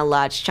they'd spent a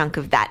large chunk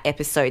of that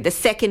episode, the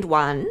second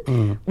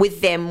one, with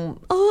them,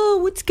 oh,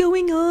 what's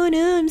going on?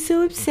 Oh, I'm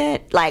so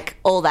upset. Like,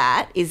 all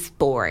that is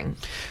boring.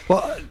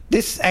 Well,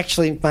 this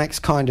actually makes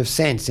kind of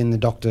sense in the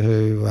Doctor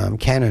Who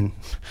canon,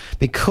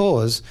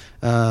 because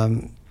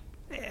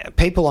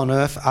people on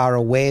Earth are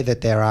aware that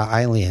there are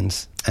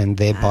aliens and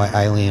thereby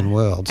alien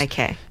worlds.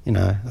 Okay. You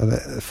know,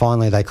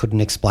 finally they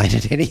couldn't explain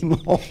it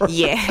anymore.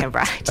 Yeah,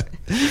 right.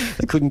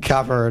 They couldn't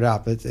cover it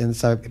up. And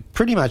so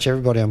pretty much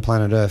everybody on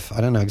planet Earth,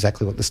 I don't know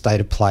exactly what the state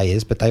of play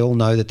is, but they all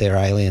know that there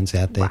are aliens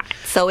out there. Right.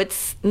 So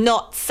it's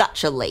not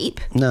such a leap.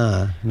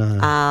 No.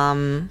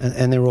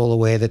 And they're all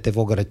aware that they've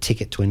all got a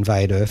ticket to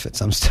invade Earth at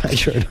some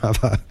stage or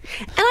another.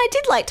 And I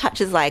did like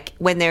touches like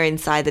when they're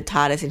inside the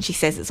TARDIS and she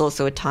says it's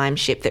also a time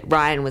ship, that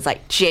Ryan was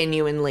like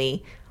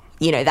genuinely,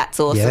 you know, that's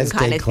awesome, that's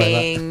kind dead of clever.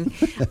 thing.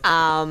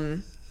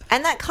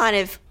 And that kind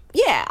of,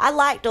 yeah, I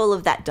liked all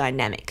of that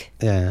dynamic.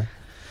 Yeah.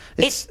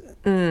 It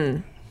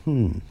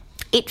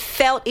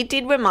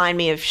did remind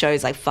me of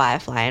shows like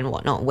Firefly and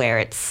whatnot, where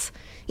it's,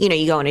 you know,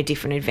 you go on a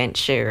different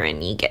adventure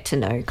and you get to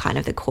know kind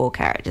of the core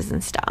characters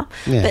and stuff.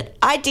 Yeah. But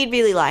I did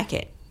really like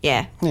it.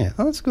 Yeah. Yeah,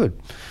 oh, that's good.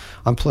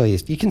 I'm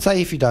pleased. You can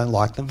say if you don't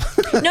like them.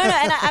 No,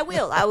 and I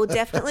will. I will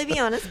definitely be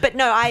honest. But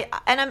no,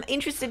 I'm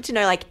interested to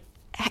know, like,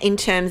 in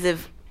terms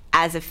of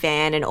as a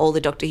fan and all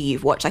the Doctor Who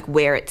you've watched, like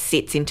where it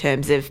sits in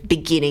terms of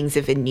beginnings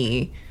of a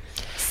new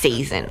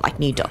season, like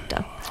new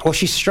Doctor. Well,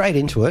 she's straight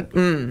into it.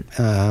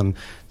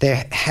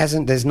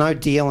 There's no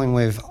dealing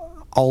with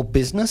old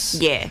business.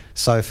 Yeah.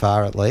 So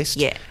far, at least.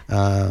 Yeah.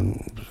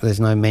 There's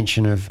no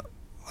mention of.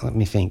 Let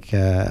me think.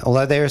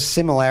 Although there are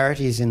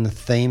similarities in the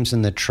themes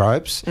and the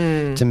tropes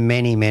to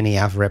many, many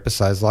other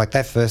episodes. Like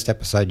that first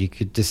episode, you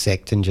could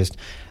dissect and just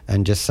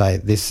say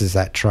this is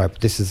that trope,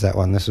 this is that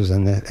one, this was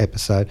in that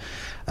episode.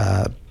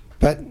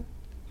 But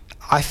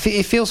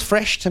it feels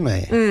fresh to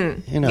me,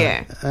 you know,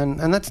 yeah.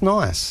 and that's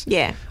nice.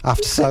 Yeah.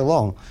 After so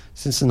long,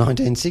 since the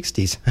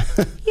 1960s.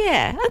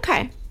 Yeah,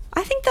 okay.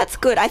 I think that's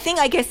good.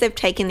 I guess they've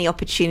taken the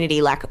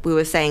opportunity, like we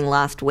were saying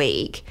last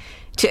week,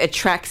 to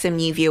attract some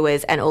new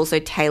viewers and also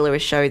tailor a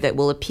show that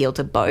will appeal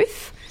to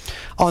both.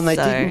 Oh, and they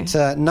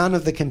didn't. None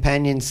of the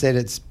companions said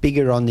it's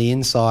bigger on the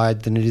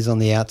inside than it is on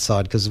the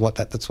outside, because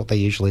that's what they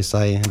usually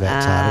say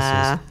about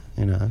TARDISes.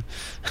 You know.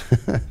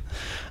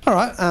 All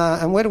right,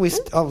 and where do we?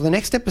 The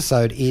next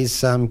episode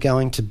is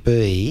going to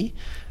be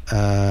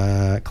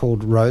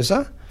called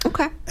Rosa.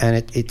 Okay. And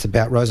it's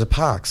about Rosa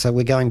Parks. So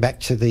we're going back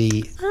to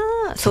the.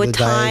 So a the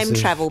time days of,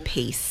 travel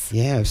piece.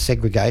 Yeah, of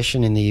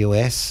segregation in the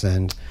US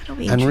and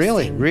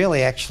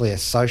really actually a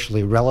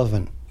socially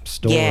relevant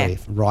story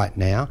right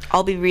now.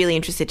 I'll be really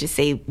interested to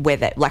see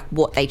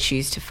what they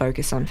choose to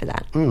focus on for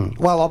that.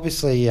 Well,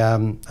 obviously,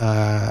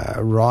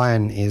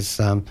 Ryan is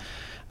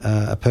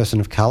a person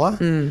of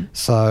colour,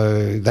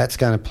 so that's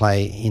going to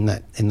play in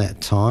that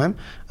time.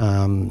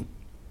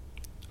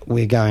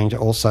 We're going to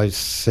also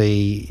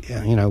see,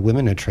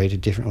 women are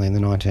treated differently in the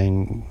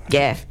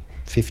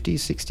 50s,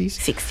 60s?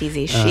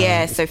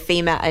 60s-ish, so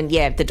female, and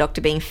the Doctor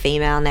being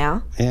female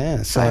now.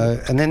 Yeah,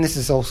 and then this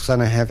is also going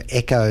to have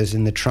echoes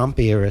in the Trump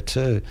era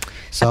too.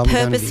 So a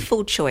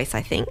purposeful choice,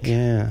 I think.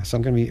 Yeah, so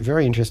I'm going to be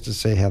very interested to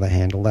see how they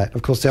handle that.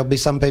 Of course, there'll be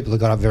some people who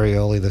got up very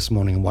early this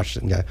morning and watched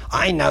it and go,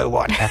 I know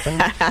what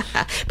happened.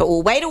 But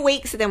we'll wait a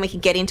week so then we can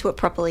get into it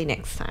properly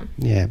next time.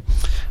 Yeah.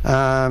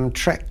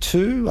 Track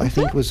 2, I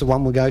think, was the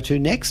one we'll go to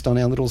next on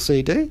our little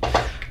CD.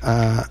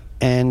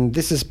 And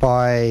this is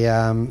by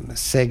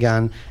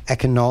Segun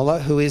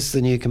Akinola, who is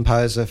the new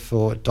composer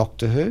for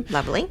Doctor Who.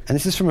 Lovely. And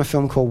this is from a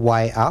film called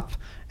Way Up,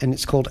 and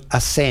it's called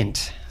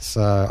Ascent.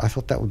 So I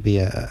thought that would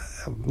be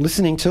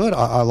listening to it,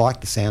 I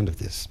like the sound of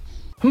this.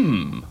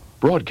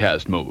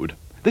 Broadcast mode.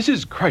 This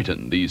is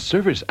Crichton, the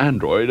service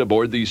android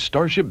aboard the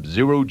Starship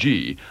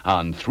Zero-G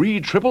on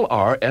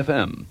 3RRR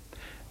FM.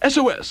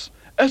 SOS!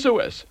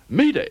 SOS!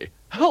 Mayday!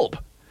 Help!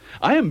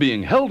 I am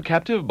being held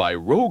captive by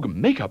rogue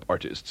makeup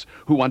artists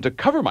who want to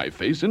cover my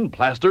face in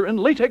plaster and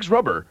latex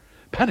rubber.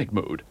 Panic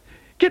mode.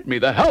 Get me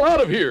the hell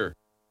out of here!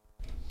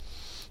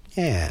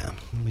 Yeah,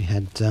 we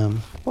had,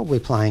 what were we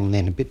playing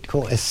then? A bit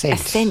called Ascent.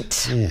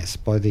 Ascent. Yes,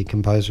 by the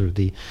composer of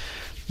the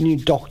new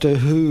Doctor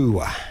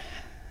Who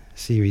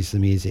series, the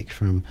music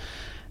from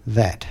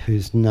that,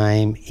 whose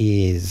name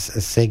is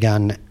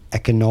Segun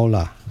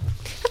Akinola.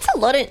 That's a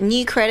lot of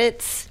new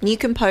credits, new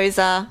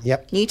composer,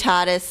 new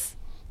TARDIS.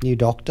 New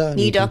Doctor,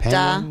 new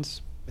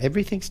companions.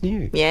 Everything's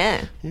new.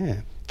 Yeah. Yeah.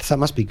 So it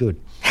must be good.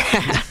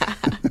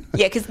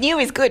 Yeah, because new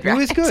is good, right?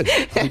 New is good.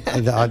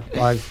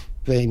 I've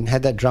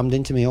had that drummed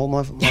into me all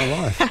my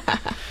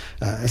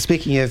life.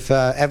 Speaking of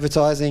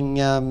advertising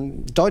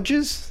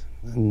dodgers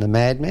and the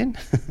madmen,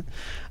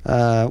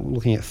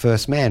 looking at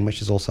First Man,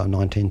 which is also a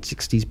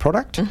 1960s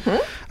product.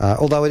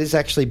 Although it is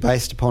actually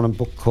based upon a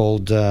book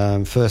called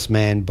First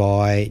Man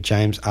by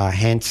James R.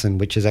 Hansen,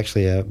 which is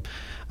actually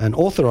an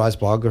authorised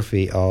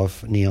biography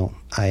of Neil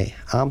A.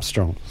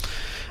 Armstrong.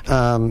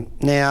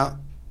 Now,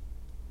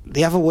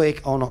 the other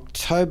week on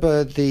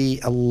October the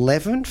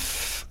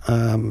 11th,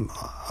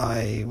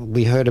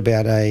 we heard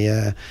about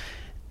a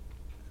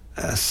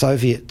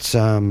Soyuz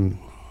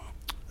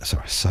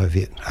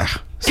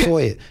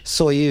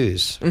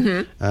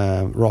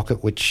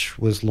rocket, which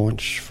was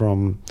launched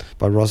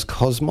by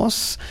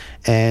Roscosmos,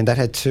 and that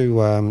had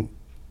 2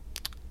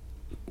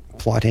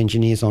 flight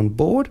engineers on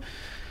board,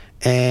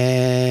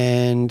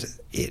 and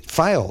it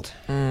failed.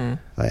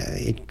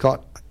 It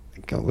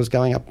was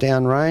going up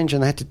downrange,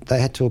 and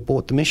they had to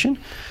abort the mission.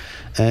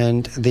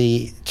 And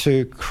the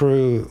 2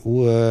 crew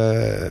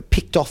were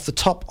picked off the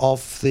top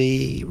of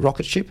the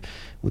rocket ship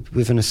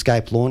with an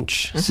escape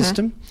launch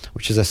system,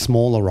 which is a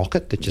smaller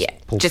rocket that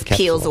just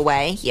peels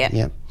away.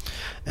 Yeah,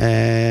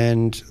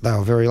 and they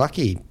were very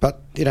lucky.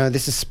 But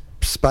this is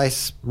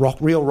space,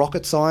 real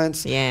rocket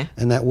science. Yeah,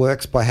 and that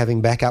works by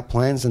having backup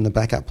plans, and the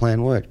backup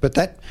plan worked. But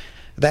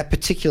that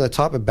particular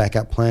type of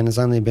backup plan has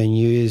only been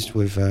used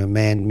with a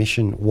manned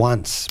mission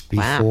once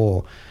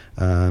before,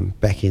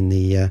 back in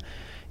the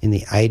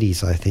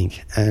 80s, I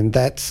think, and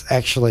that's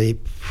actually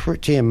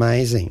pretty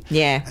amazing.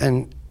 Yeah,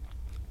 and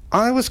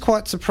I was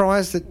quite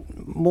surprised that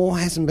more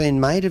hasn't been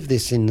made of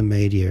this in the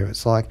media.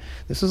 It's like,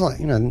 this was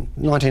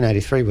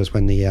 1983 was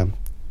when the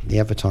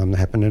other time that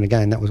happened, and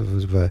again, that was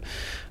a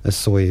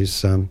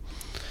Soyuz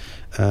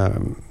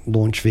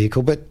launch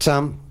vehicle. But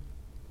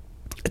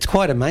it's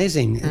quite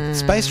amazing.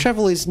 Space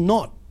travel is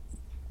not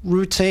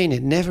routine.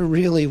 It never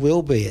really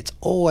will be. It's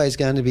always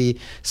going to be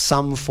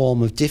some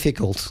form of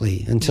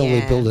difficulty until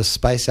we build a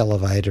space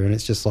elevator, and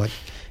it's just like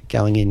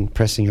going in,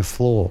 pressing a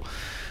floor.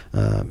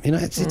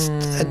 It's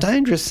a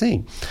dangerous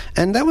thing,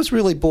 and that was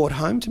really brought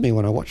home to me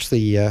when I watched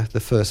the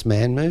First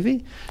Man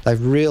movie. They've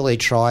really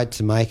tried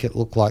to make it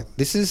look like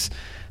this is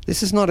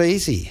not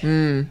easy.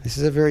 This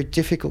is a very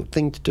difficult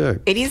thing to do.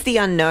 It is the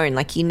unknown.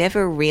 Like, you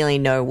never really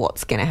know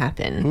what's going to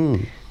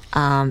happen.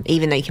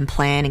 Even though you can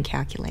plan and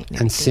calculate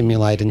and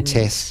simulate and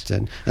test,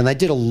 and they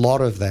did a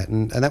lot of that,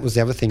 and that was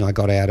the other thing I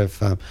got out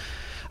of,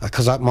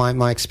 because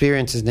my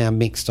experience is now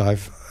mixed. I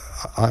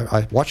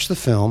watched the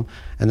film,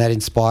 and that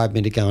inspired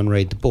me to go and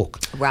read the book.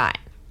 Right.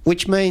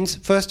 Which means,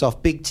 first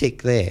off, big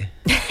tick there.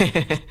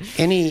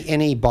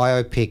 Any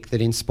biopic that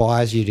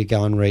inspires you to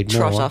go and read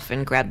more, trot off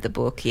and grab the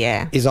book,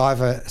 is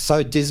either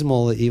so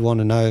dismal that you want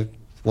to know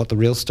what the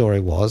real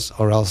story was,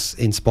 or else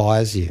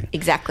inspires you.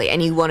 Exactly,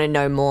 and you want to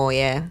know more,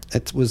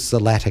 It was the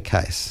latter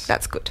case.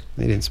 That's good.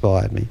 It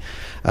inspired me.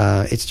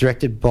 It's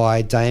directed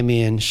by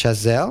Damien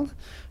Chazelle,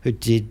 who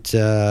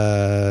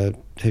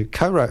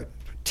co-wrote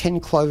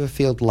 10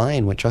 Cloverfield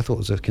Lane, which I thought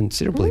was a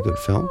considerably good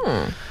film.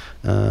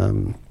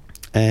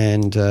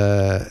 And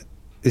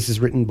this is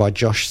written by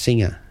Josh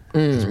Singer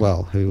as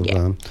well, who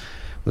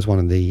was one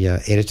of the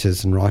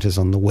editors and writers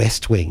on The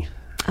West Wing.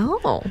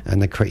 Oh.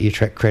 And the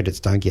Utrecht credits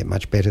don't get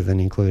much better than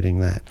including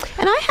that.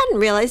 And I hadn't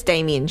realised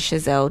Damien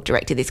Chazelle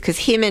directed this, because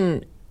him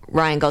and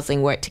Ryan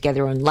Gosling worked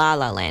together on La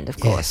La Land, of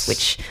course,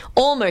 which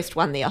almost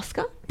won the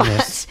Oscar,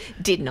 but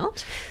did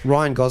not.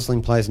 Ryan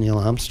Gosling plays Neil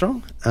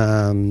Armstrong.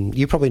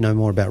 You probably know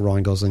more about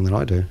Ryan Gosling than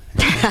I do.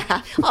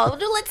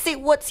 Let's see.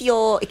 What's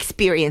your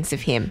experience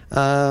of him?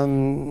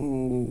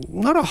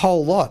 Not a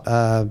whole lot.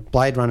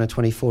 Blade Runner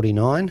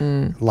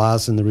 2049,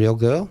 Lars and the Real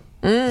Girl.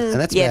 And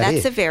that's about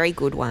it. A very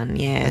good one,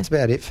 That's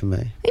about it for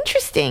me.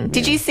 Interesting.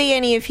 Did you see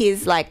any of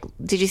his,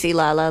 did you see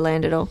La La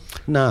Land at all?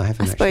 No, I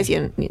haven't. I suppose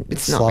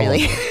it's not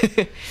really.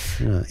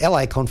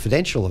 LA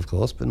Confidential, of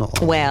course, but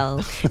not.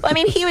 Well, I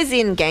mean, he was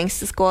in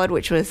Gangster Squad,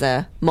 which was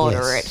a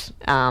moderate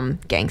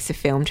gangster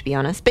film, to be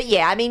honest. But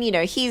yeah, I mean,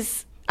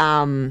 he's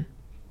been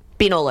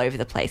all over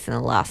the place in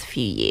the last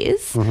few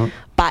years.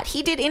 But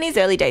he did, in his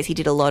early days, he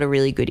did a lot of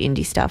really good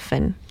indie stuff,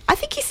 and I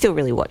think he's still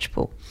really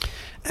watchable.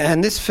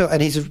 And this film,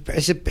 and he's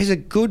a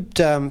good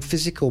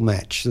physical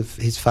match.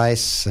 His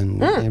face,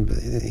 and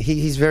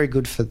he's very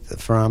good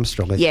for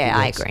Armstrong.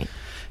 I agree.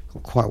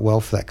 Quite well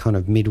for that kind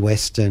of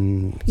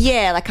Midwestern.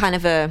 Yeah, like kind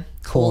of a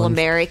all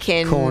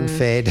American,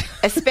 corn-fed,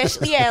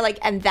 especially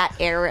and that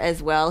era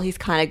as well. He's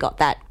kind of got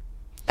that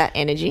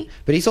energy.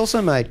 But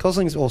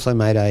Gosling's also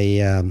made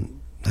a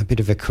bit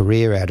of a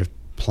career out of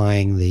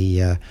playing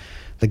the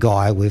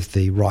guy with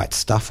the right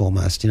stuff,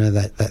 almost,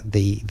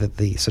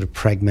 the sort of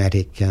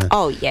pragmatic.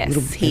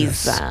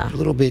 He's a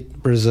little bit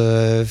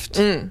reserved.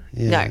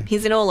 No,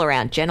 he's an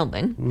all-around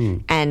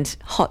gentleman and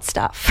hot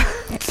stuff.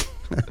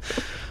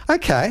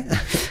 Okay,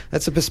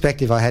 that's a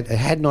perspective it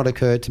had not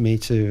occurred to me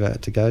to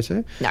go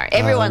to. No,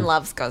 everyone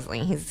loves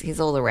Gosling. He's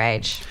all the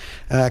rage.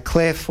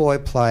 Claire Foy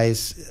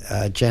plays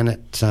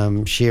Janet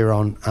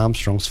Shearon,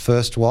 Armstrong's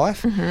first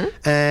wife,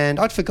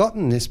 and I'd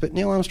forgotten this, but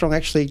Neil Armstrong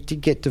actually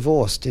did get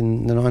divorced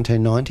in the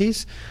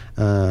 1990s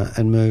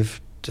and moved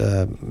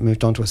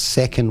on to a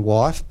second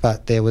wife,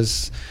 but there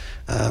was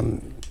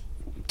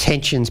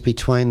tensions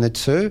between the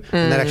two,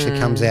 and that actually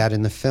comes out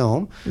in the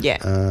film.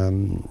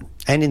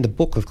 and in the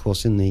book, of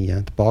course, in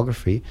the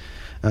biography.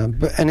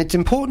 And it's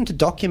important to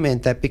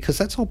document that because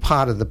that's all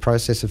part of the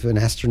process of an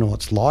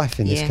astronaut's life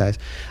in this case.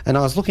 And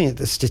I was looking at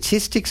the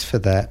statistics for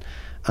that,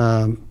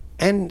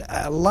 and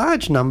a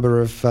large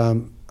number of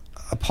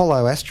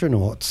Apollo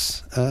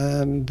astronauts,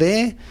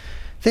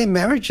 their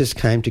marriages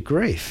came to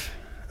grief.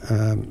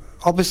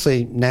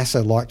 Obviously,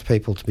 NASA liked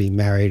people to be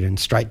married and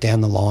straight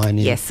down the line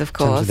in yes, of terms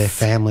course. of their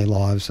family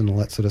lives and all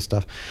that sort of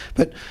stuff.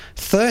 But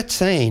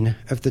 13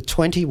 of the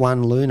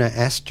 21 lunar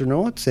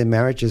astronauts, their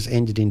marriages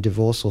ended in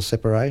divorce or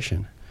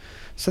separation.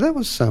 So that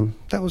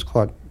was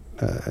quite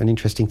an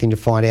interesting thing to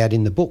find out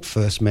in the book,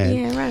 First Man.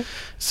 Yeah, right.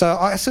 So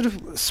I sort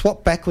of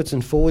swapped backwards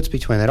and forwards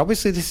between that.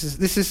 Obviously, this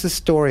is the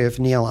story of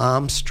Neil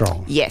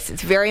Armstrong. Yes,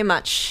 it's very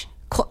much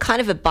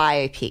kind of a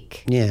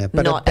biopic. Yeah,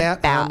 but not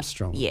about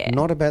Armstrong. Yeah.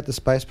 Not about the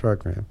space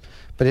program.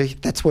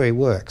 But that's where he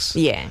works.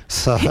 Yeah.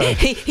 So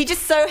he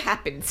just so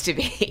happens to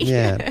be.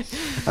 Yeah.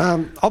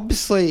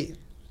 Obviously,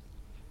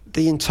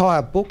 the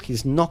entire book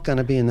is not going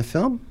to be in the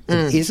film.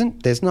 It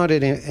isn't. There's not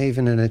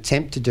even an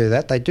attempt to do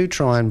that. They do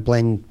try and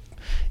blend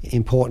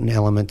important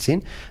elements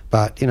in,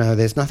 but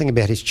there's nothing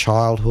about his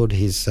childhood,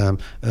 his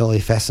early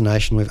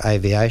fascination with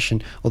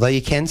aviation, although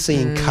you can see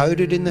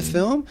encoded in the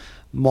film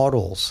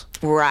models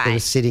that are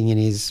sitting in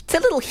his It's a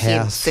little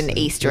house hints and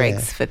Easter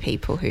eggs for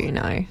people who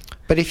know.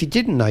 But if you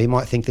didn't know, you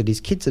might think that his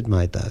kids had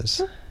made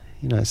those.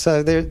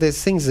 So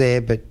there's things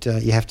there, but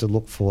you have to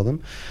look for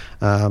them.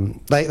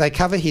 They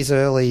cover his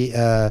early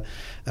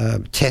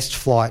test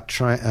flight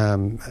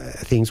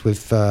things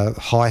with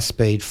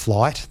high-speed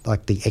flight,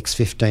 like the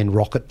X-15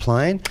 rocket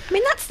plane. I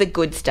mean, that's the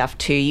good stuff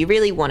too. You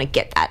really want to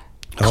get that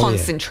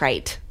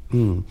concentrate.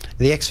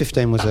 The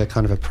X-15 was a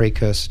kind of a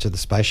precursor to the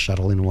space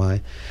shuttle in a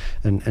way,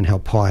 and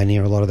helped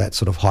pioneer a lot of that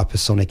sort of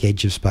hypersonic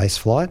edge of space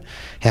flight,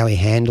 how he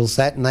handles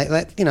that. And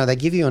they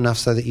give you enough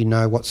so that you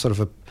know what sort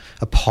of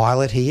a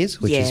pilot he is,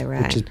 which is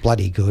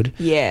bloody good.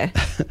 Yeah.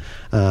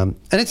 And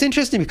it's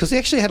interesting because he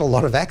actually had a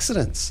lot of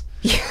accidents.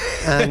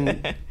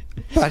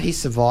 But he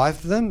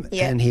survived them,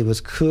 and he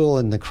was cool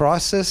in the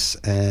crisis,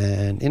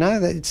 and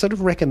they sort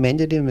of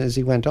recommended him as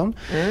he went on.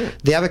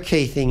 The other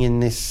key thing in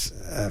this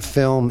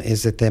film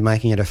is that they're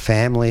making it a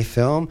family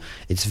film.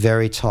 It's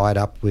very tied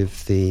up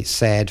with the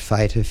sad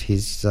fate of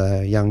his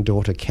young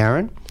daughter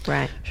Karen,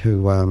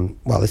 who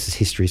this is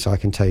history, so I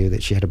can tell you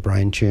that she had a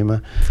brain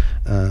tumour,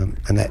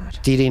 and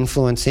that did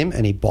influence him,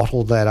 and he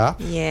bottled that up.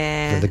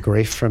 The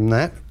grief from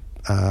that.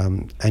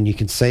 And you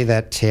can see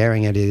that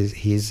tearing at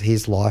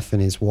his life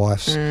and his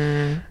wife's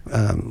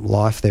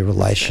life, their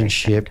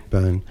relationship,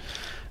 and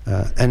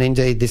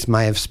indeed this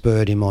may have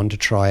spurred him on to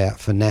try out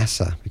for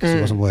NASA because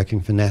he wasn't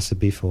working for NASA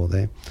before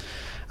there.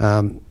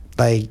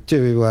 They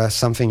do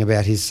something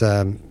about his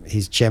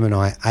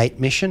Gemini 8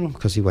 mission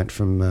because he went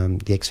from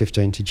the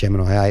X-15 to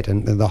Gemini 8,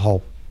 and the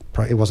whole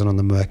it wasn't on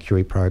the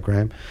Mercury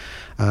program.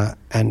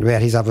 And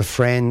about his other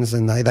friends,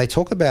 and they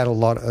talk about a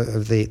lot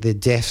of the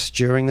deaths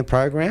during the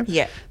program.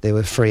 Yeah. There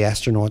were 3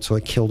 astronauts who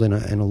were killed in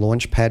a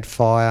launch pad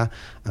fire.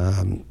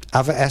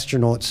 Other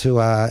astronauts who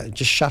are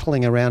just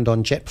shuttling around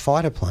on jet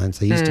fighter planes.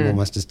 They used them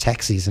almost as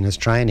taxis and as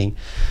training,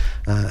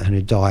 and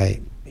who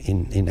die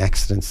in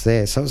accidents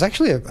there. So it was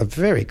actually a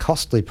very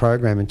costly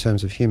program in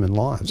terms of human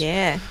lives.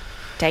 Yeah,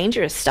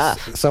 dangerous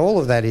stuff. So all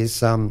of that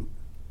is,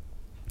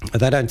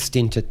 they don't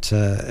stint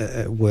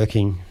at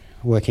working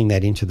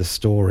that into the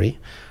story.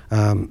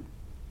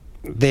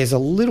 There's a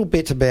little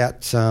bit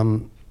about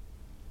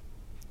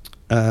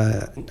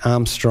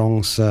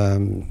Armstrong's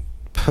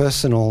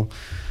personal,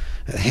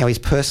 how he's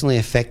personally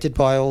affected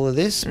by all of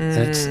this.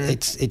 And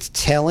it's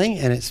telling,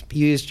 and it's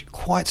used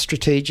quite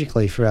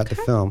strategically throughout the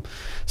film.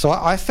 So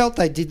I felt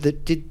they did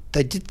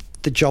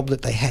the job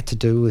that they had to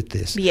do with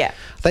this. Yeah,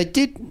 they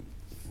did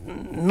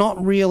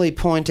not really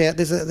point out.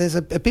 There's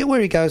a bit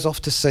where he goes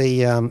off to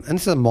see, and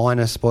this is a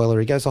minor spoiler.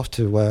 He goes off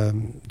to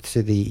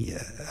the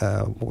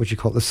what would you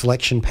call it, the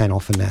selection panel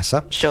for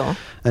NASA. Sure.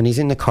 And he's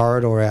in the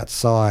corridor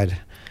outside,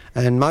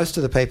 and most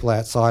of the people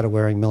outside are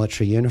wearing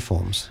military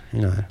uniforms.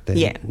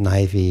 They're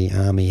Navy,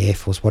 Army, Air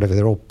Force, whatever.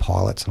 They're all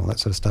pilots and all that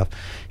sort of stuff.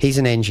 He's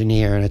an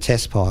engineer and a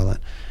test pilot,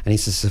 and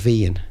he's a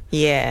civilian.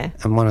 Yeah.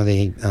 And one of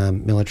the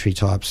military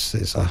types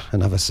is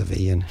another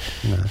civilian.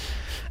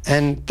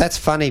 And that's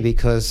funny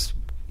because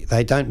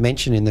they don't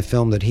mention in the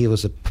film that he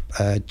was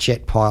a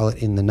jet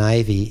pilot in the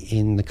Navy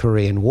in the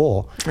Korean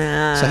War.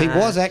 So he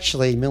was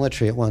actually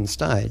military at one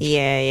stage.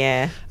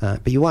 Yeah.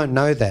 But you won't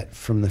know that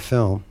from the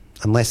film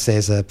unless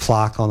there's a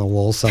plaque on the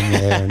wall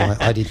somewhere, and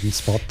I didn't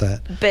spot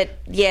that. But,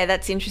 yeah,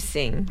 that's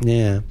interesting.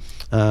 Yeah.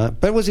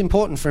 But it was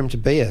important for him to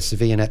be a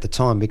civilian at the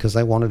time because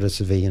they wanted a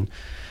civilian.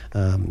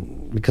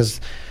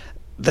 Because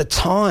the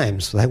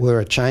times they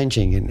were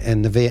changing,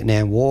 and the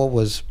Vietnam War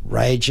was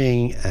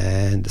raging,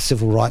 and the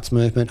civil rights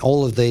movement,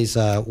 all of these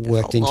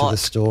worked into the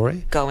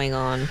story. Going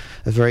on.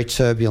 Very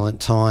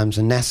turbulent times,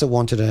 and NASA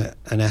wanted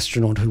an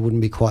astronaut who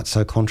wouldn't be quite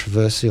so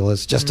controversial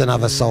as just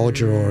another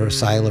soldier or a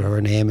sailor or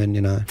an airman,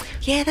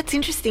 Yeah, that's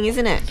interesting,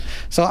 isn't it?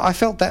 So I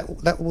felt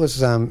that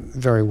was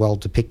very well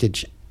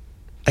depicted.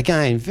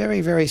 Again, very,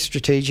 very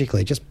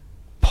strategically, just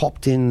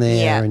popped in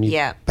there Yeah, and you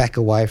yeah. back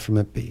away from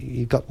it, but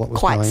you got what was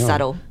Quite going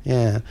subtle. on.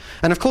 Yeah.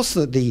 And of course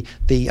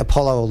the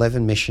Apollo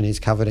 11 mission is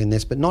covered in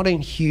this, but not in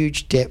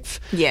huge depth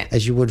Yeah.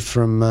 as you would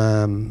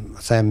from,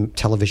 say, a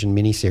television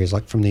miniseries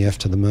like From the Earth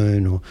to the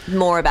Moon or...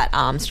 More about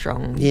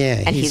Armstrong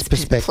Yeah, and his his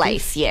perspective.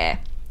 place. Yeah.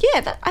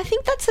 Yeah, I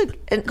think that's a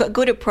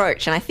good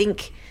approach, and I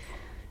think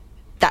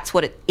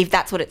if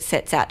that's what it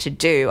sets out to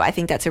do, I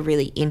think that's a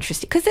really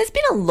interesting, because there's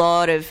been a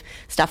lot of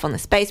stuff on the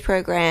space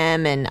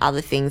program and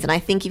other things, and I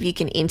think if you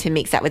can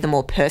intermix that with a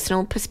more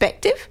personal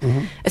perspective,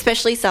 Mm-hmm.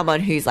 especially someone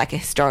who's like a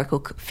historical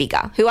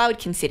figure, who I would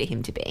consider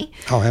him to be.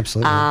 Oh,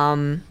 absolutely.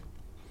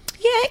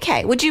 Yeah,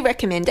 okay. Would you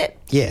recommend it?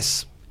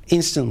 Yes,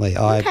 instantly.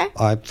 Okay.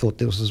 I thought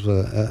this was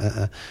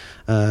a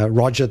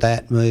Roger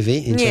that movie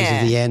in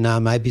terms of the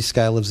maybe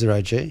scale of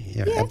 0G.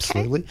 Yeah, Yeah, okay.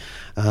 absolutely.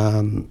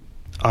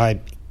 I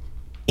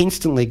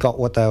instantly got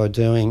what they were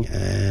doing,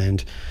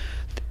 and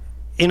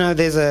you know,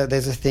 there's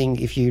a thing,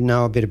 if you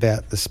know a bit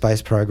about the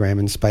space program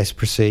and space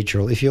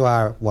procedural, if you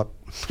are what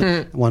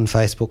one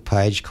Facebook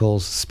page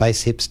calls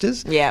space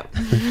hipsters, Yeah.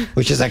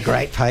 which is a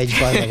great page,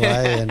 by the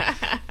way, and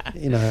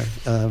you know,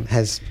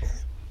 has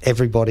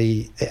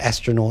everybody,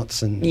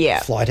 astronauts and Yeah.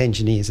 flight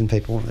engineers and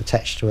people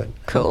attached to it.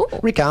 Cool.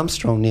 Rick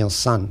Armstrong, Neil's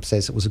son,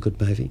 says it was a good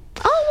movie.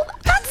 Oh,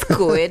 that's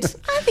good.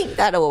 I think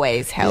that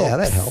always helps. Yeah,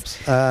 that helps.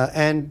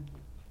 And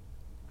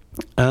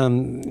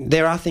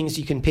there are things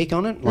you can pick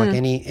on it, like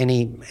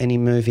any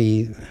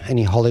movie,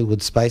 any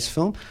Hollywood space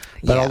film,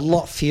 but Yeah. a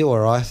lot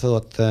fewer, I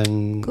thought,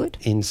 than Good.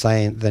 in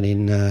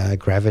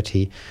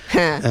Gravity,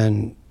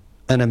 and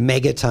a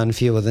megaton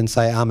fewer than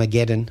say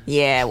Armageddon.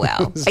 Yeah,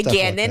 well, Stuff again,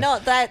 like they're that.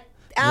 not that.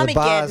 The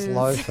bar's Armageddon's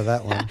low for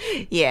that one,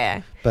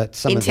 Yeah, but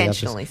some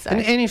intentionally of the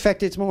others, so. and in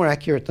fact, it's more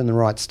accurate than The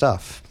Right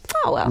Stuff,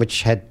 Oh, well.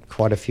 which had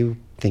quite a few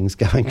things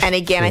going. And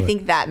again, I through it.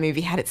 think that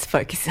movie had its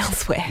focus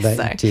elsewhere. That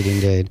so did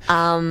indeed.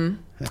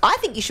 I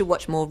think you should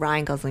watch more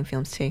Ryan Gosling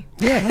films too.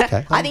 Yeah,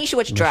 okay. I think you should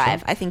watch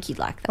Drive. I think you'd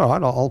like that. All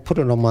right, I'll put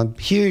it on my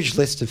huge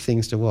list of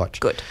things to watch.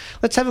 Good.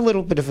 Let's have a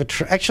little bit of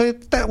a... Actually,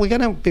 we're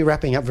going to be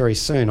wrapping up very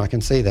soon. I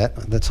can see that.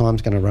 The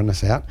time's going to run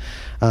us out.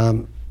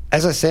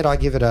 As I said, I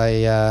give it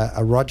a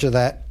Roger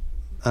that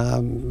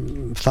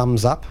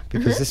thumbs up,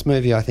 because this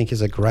movie, I think,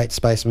 is a great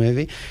space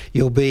movie.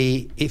 You'll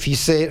be... If you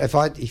see it...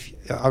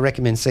 I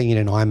recommend seeing it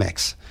in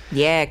IMAX,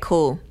 Yeah,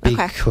 cool.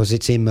 Okay. because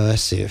it's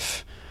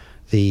immersive.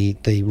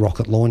 The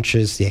rocket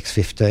launches, the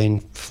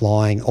X-15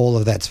 flying, all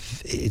of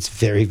it's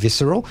very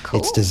visceral. Cool.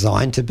 It's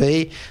designed to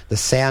be. The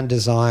sound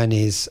design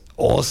is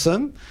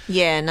awesome.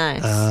 Yeah,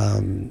 nice.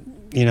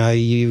 You know,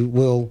 you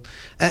will...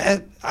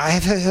 I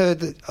have heard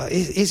that...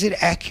 Is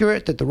it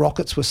accurate that the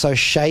rockets were so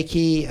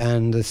shaky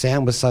and the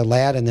sound was so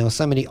loud and there were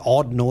so many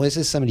odd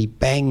noises, so many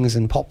bangs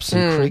and pops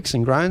and creaks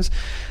and groans?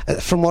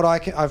 From what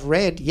I've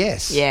read,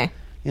 yes. Yeah.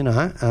 You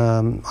know,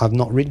 I've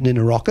not ridden in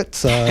a rocket,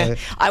 so...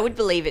 I would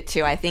believe it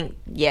too. I think,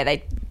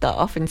 they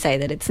often say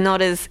that it's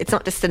not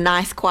just a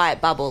nice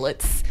quiet bubble.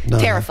 It's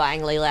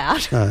terrifyingly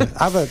loud.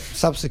 Other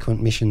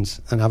subsequent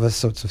missions and other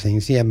sorts of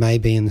things,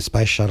 maybe in the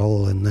space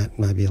shuttle, and that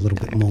may be a little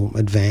bit more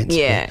advanced.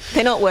 Yeah,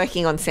 they're not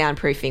working on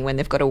soundproofing when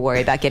they've got to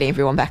worry about getting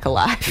everyone back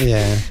alive. but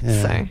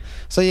yeah.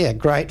 So yeah,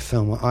 great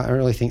film. I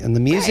really think, and the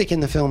music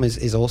in the film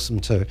is awesome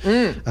too.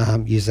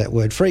 Use that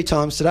word 3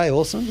 times today,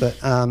 awesome. But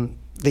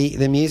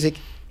the music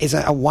is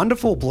a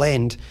wonderful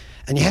blend.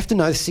 And you have to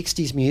know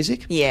 60s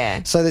music.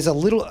 Yeah. So there's a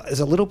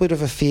little bit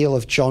of a feel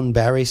of John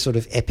Barry sort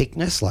of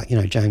epicness, like,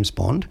 James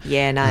Bond.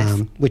 Yeah, nice.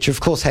 Which of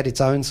course had its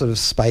own sort of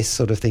space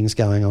sort of things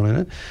going on in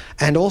it.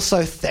 And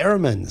also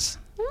theremins.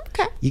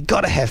 Okay. You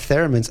got to have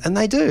theremins, and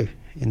they do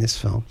in this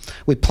film.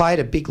 We played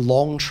a big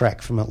long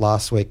track from it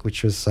last week,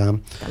 which was The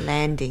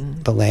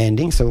Landing. The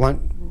Landing, so we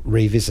won't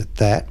revisit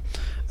that.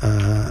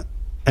 And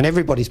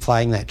everybody's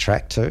playing that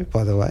track too,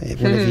 by the way.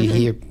 Whenever you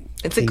hear...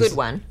 It's a good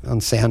one. On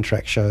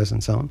soundtrack shows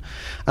and so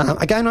on.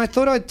 Again, I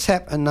thought I'd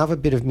tap another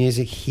bit of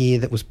music here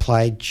that was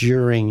played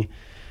during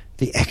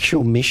the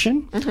actual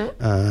mission. And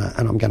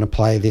I'm going to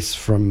play this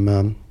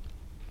from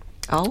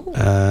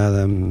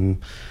the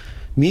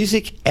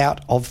Music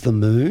Out of the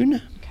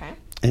Moon. Okay.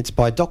 It's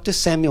by Dr.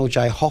 Samuel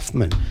J.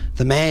 Hoffman,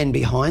 the man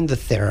behind the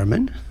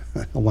theremin.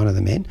 Or one of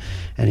the men,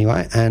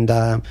 anyway. And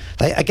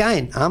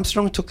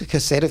Armstrong took a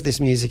cassette of this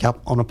music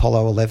up on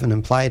Apollo 11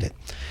 and played it.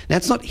 Now,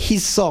 it's not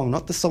his song,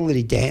 not the song that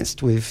he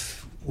danced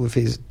with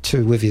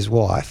his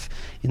wife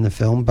in the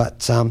film,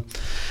 but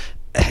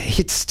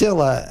it's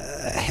still a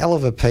hell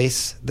of a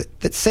piece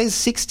that says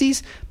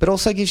 60s, but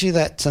also gives you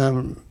that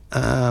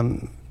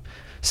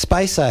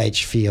space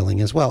age feeling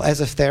as well, as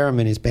a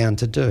theremin is bound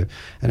to do.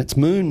 And it's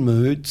Moon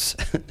Moods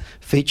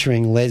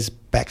featuring Les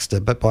Baxter,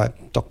 but by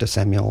Dr.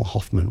 Samuel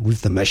Hoffman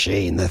with the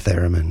machine, the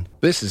theremin.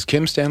 This is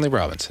Kim Stanley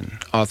Robinson,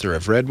 author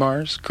of Red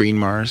Mars, Green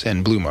Mars,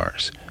 and Blue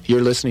Mars.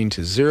 You're listening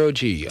to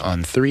 0G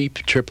on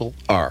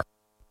 3RRR.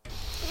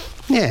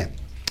 Yeah.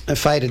 I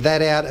faded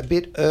that out a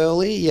bit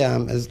early,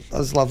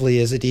 as lovely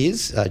as it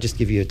is. Just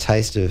give you a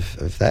taste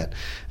of that.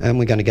 And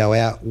we're going to go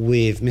out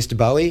with Mr.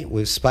 Bowie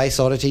with Space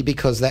Oddity,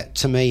 because that,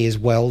 to me, is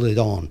welded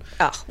on.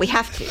 Oh, we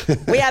have to.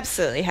 We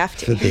absolutely have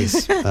to. For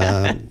this.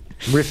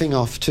 Riffing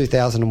off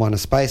 2001 A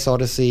Space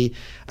Odyssey,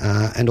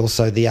 and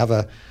also the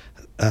other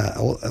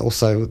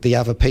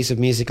piece of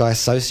music I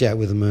associate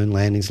with the moon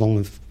landings, along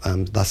with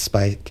Thus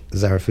Spake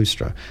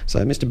Zarathustra.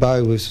 So Mr.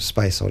 Bowie with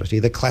Space Oddity,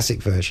 the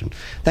classic version.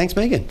 Thanks,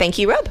 Megan. Thank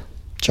you, Rob.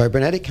 Joe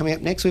Brunetti coming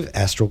up next with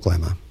Astral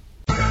Glamour.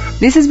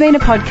 This has been a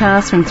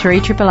podcast from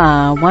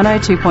 3RRR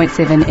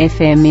 102.7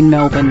 FM in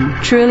Melbourne.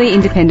 Truly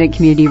independent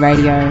community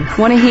radio.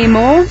 Want to hear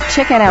more?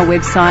 Check out our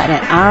website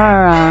at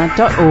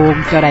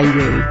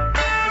rrr.org.au.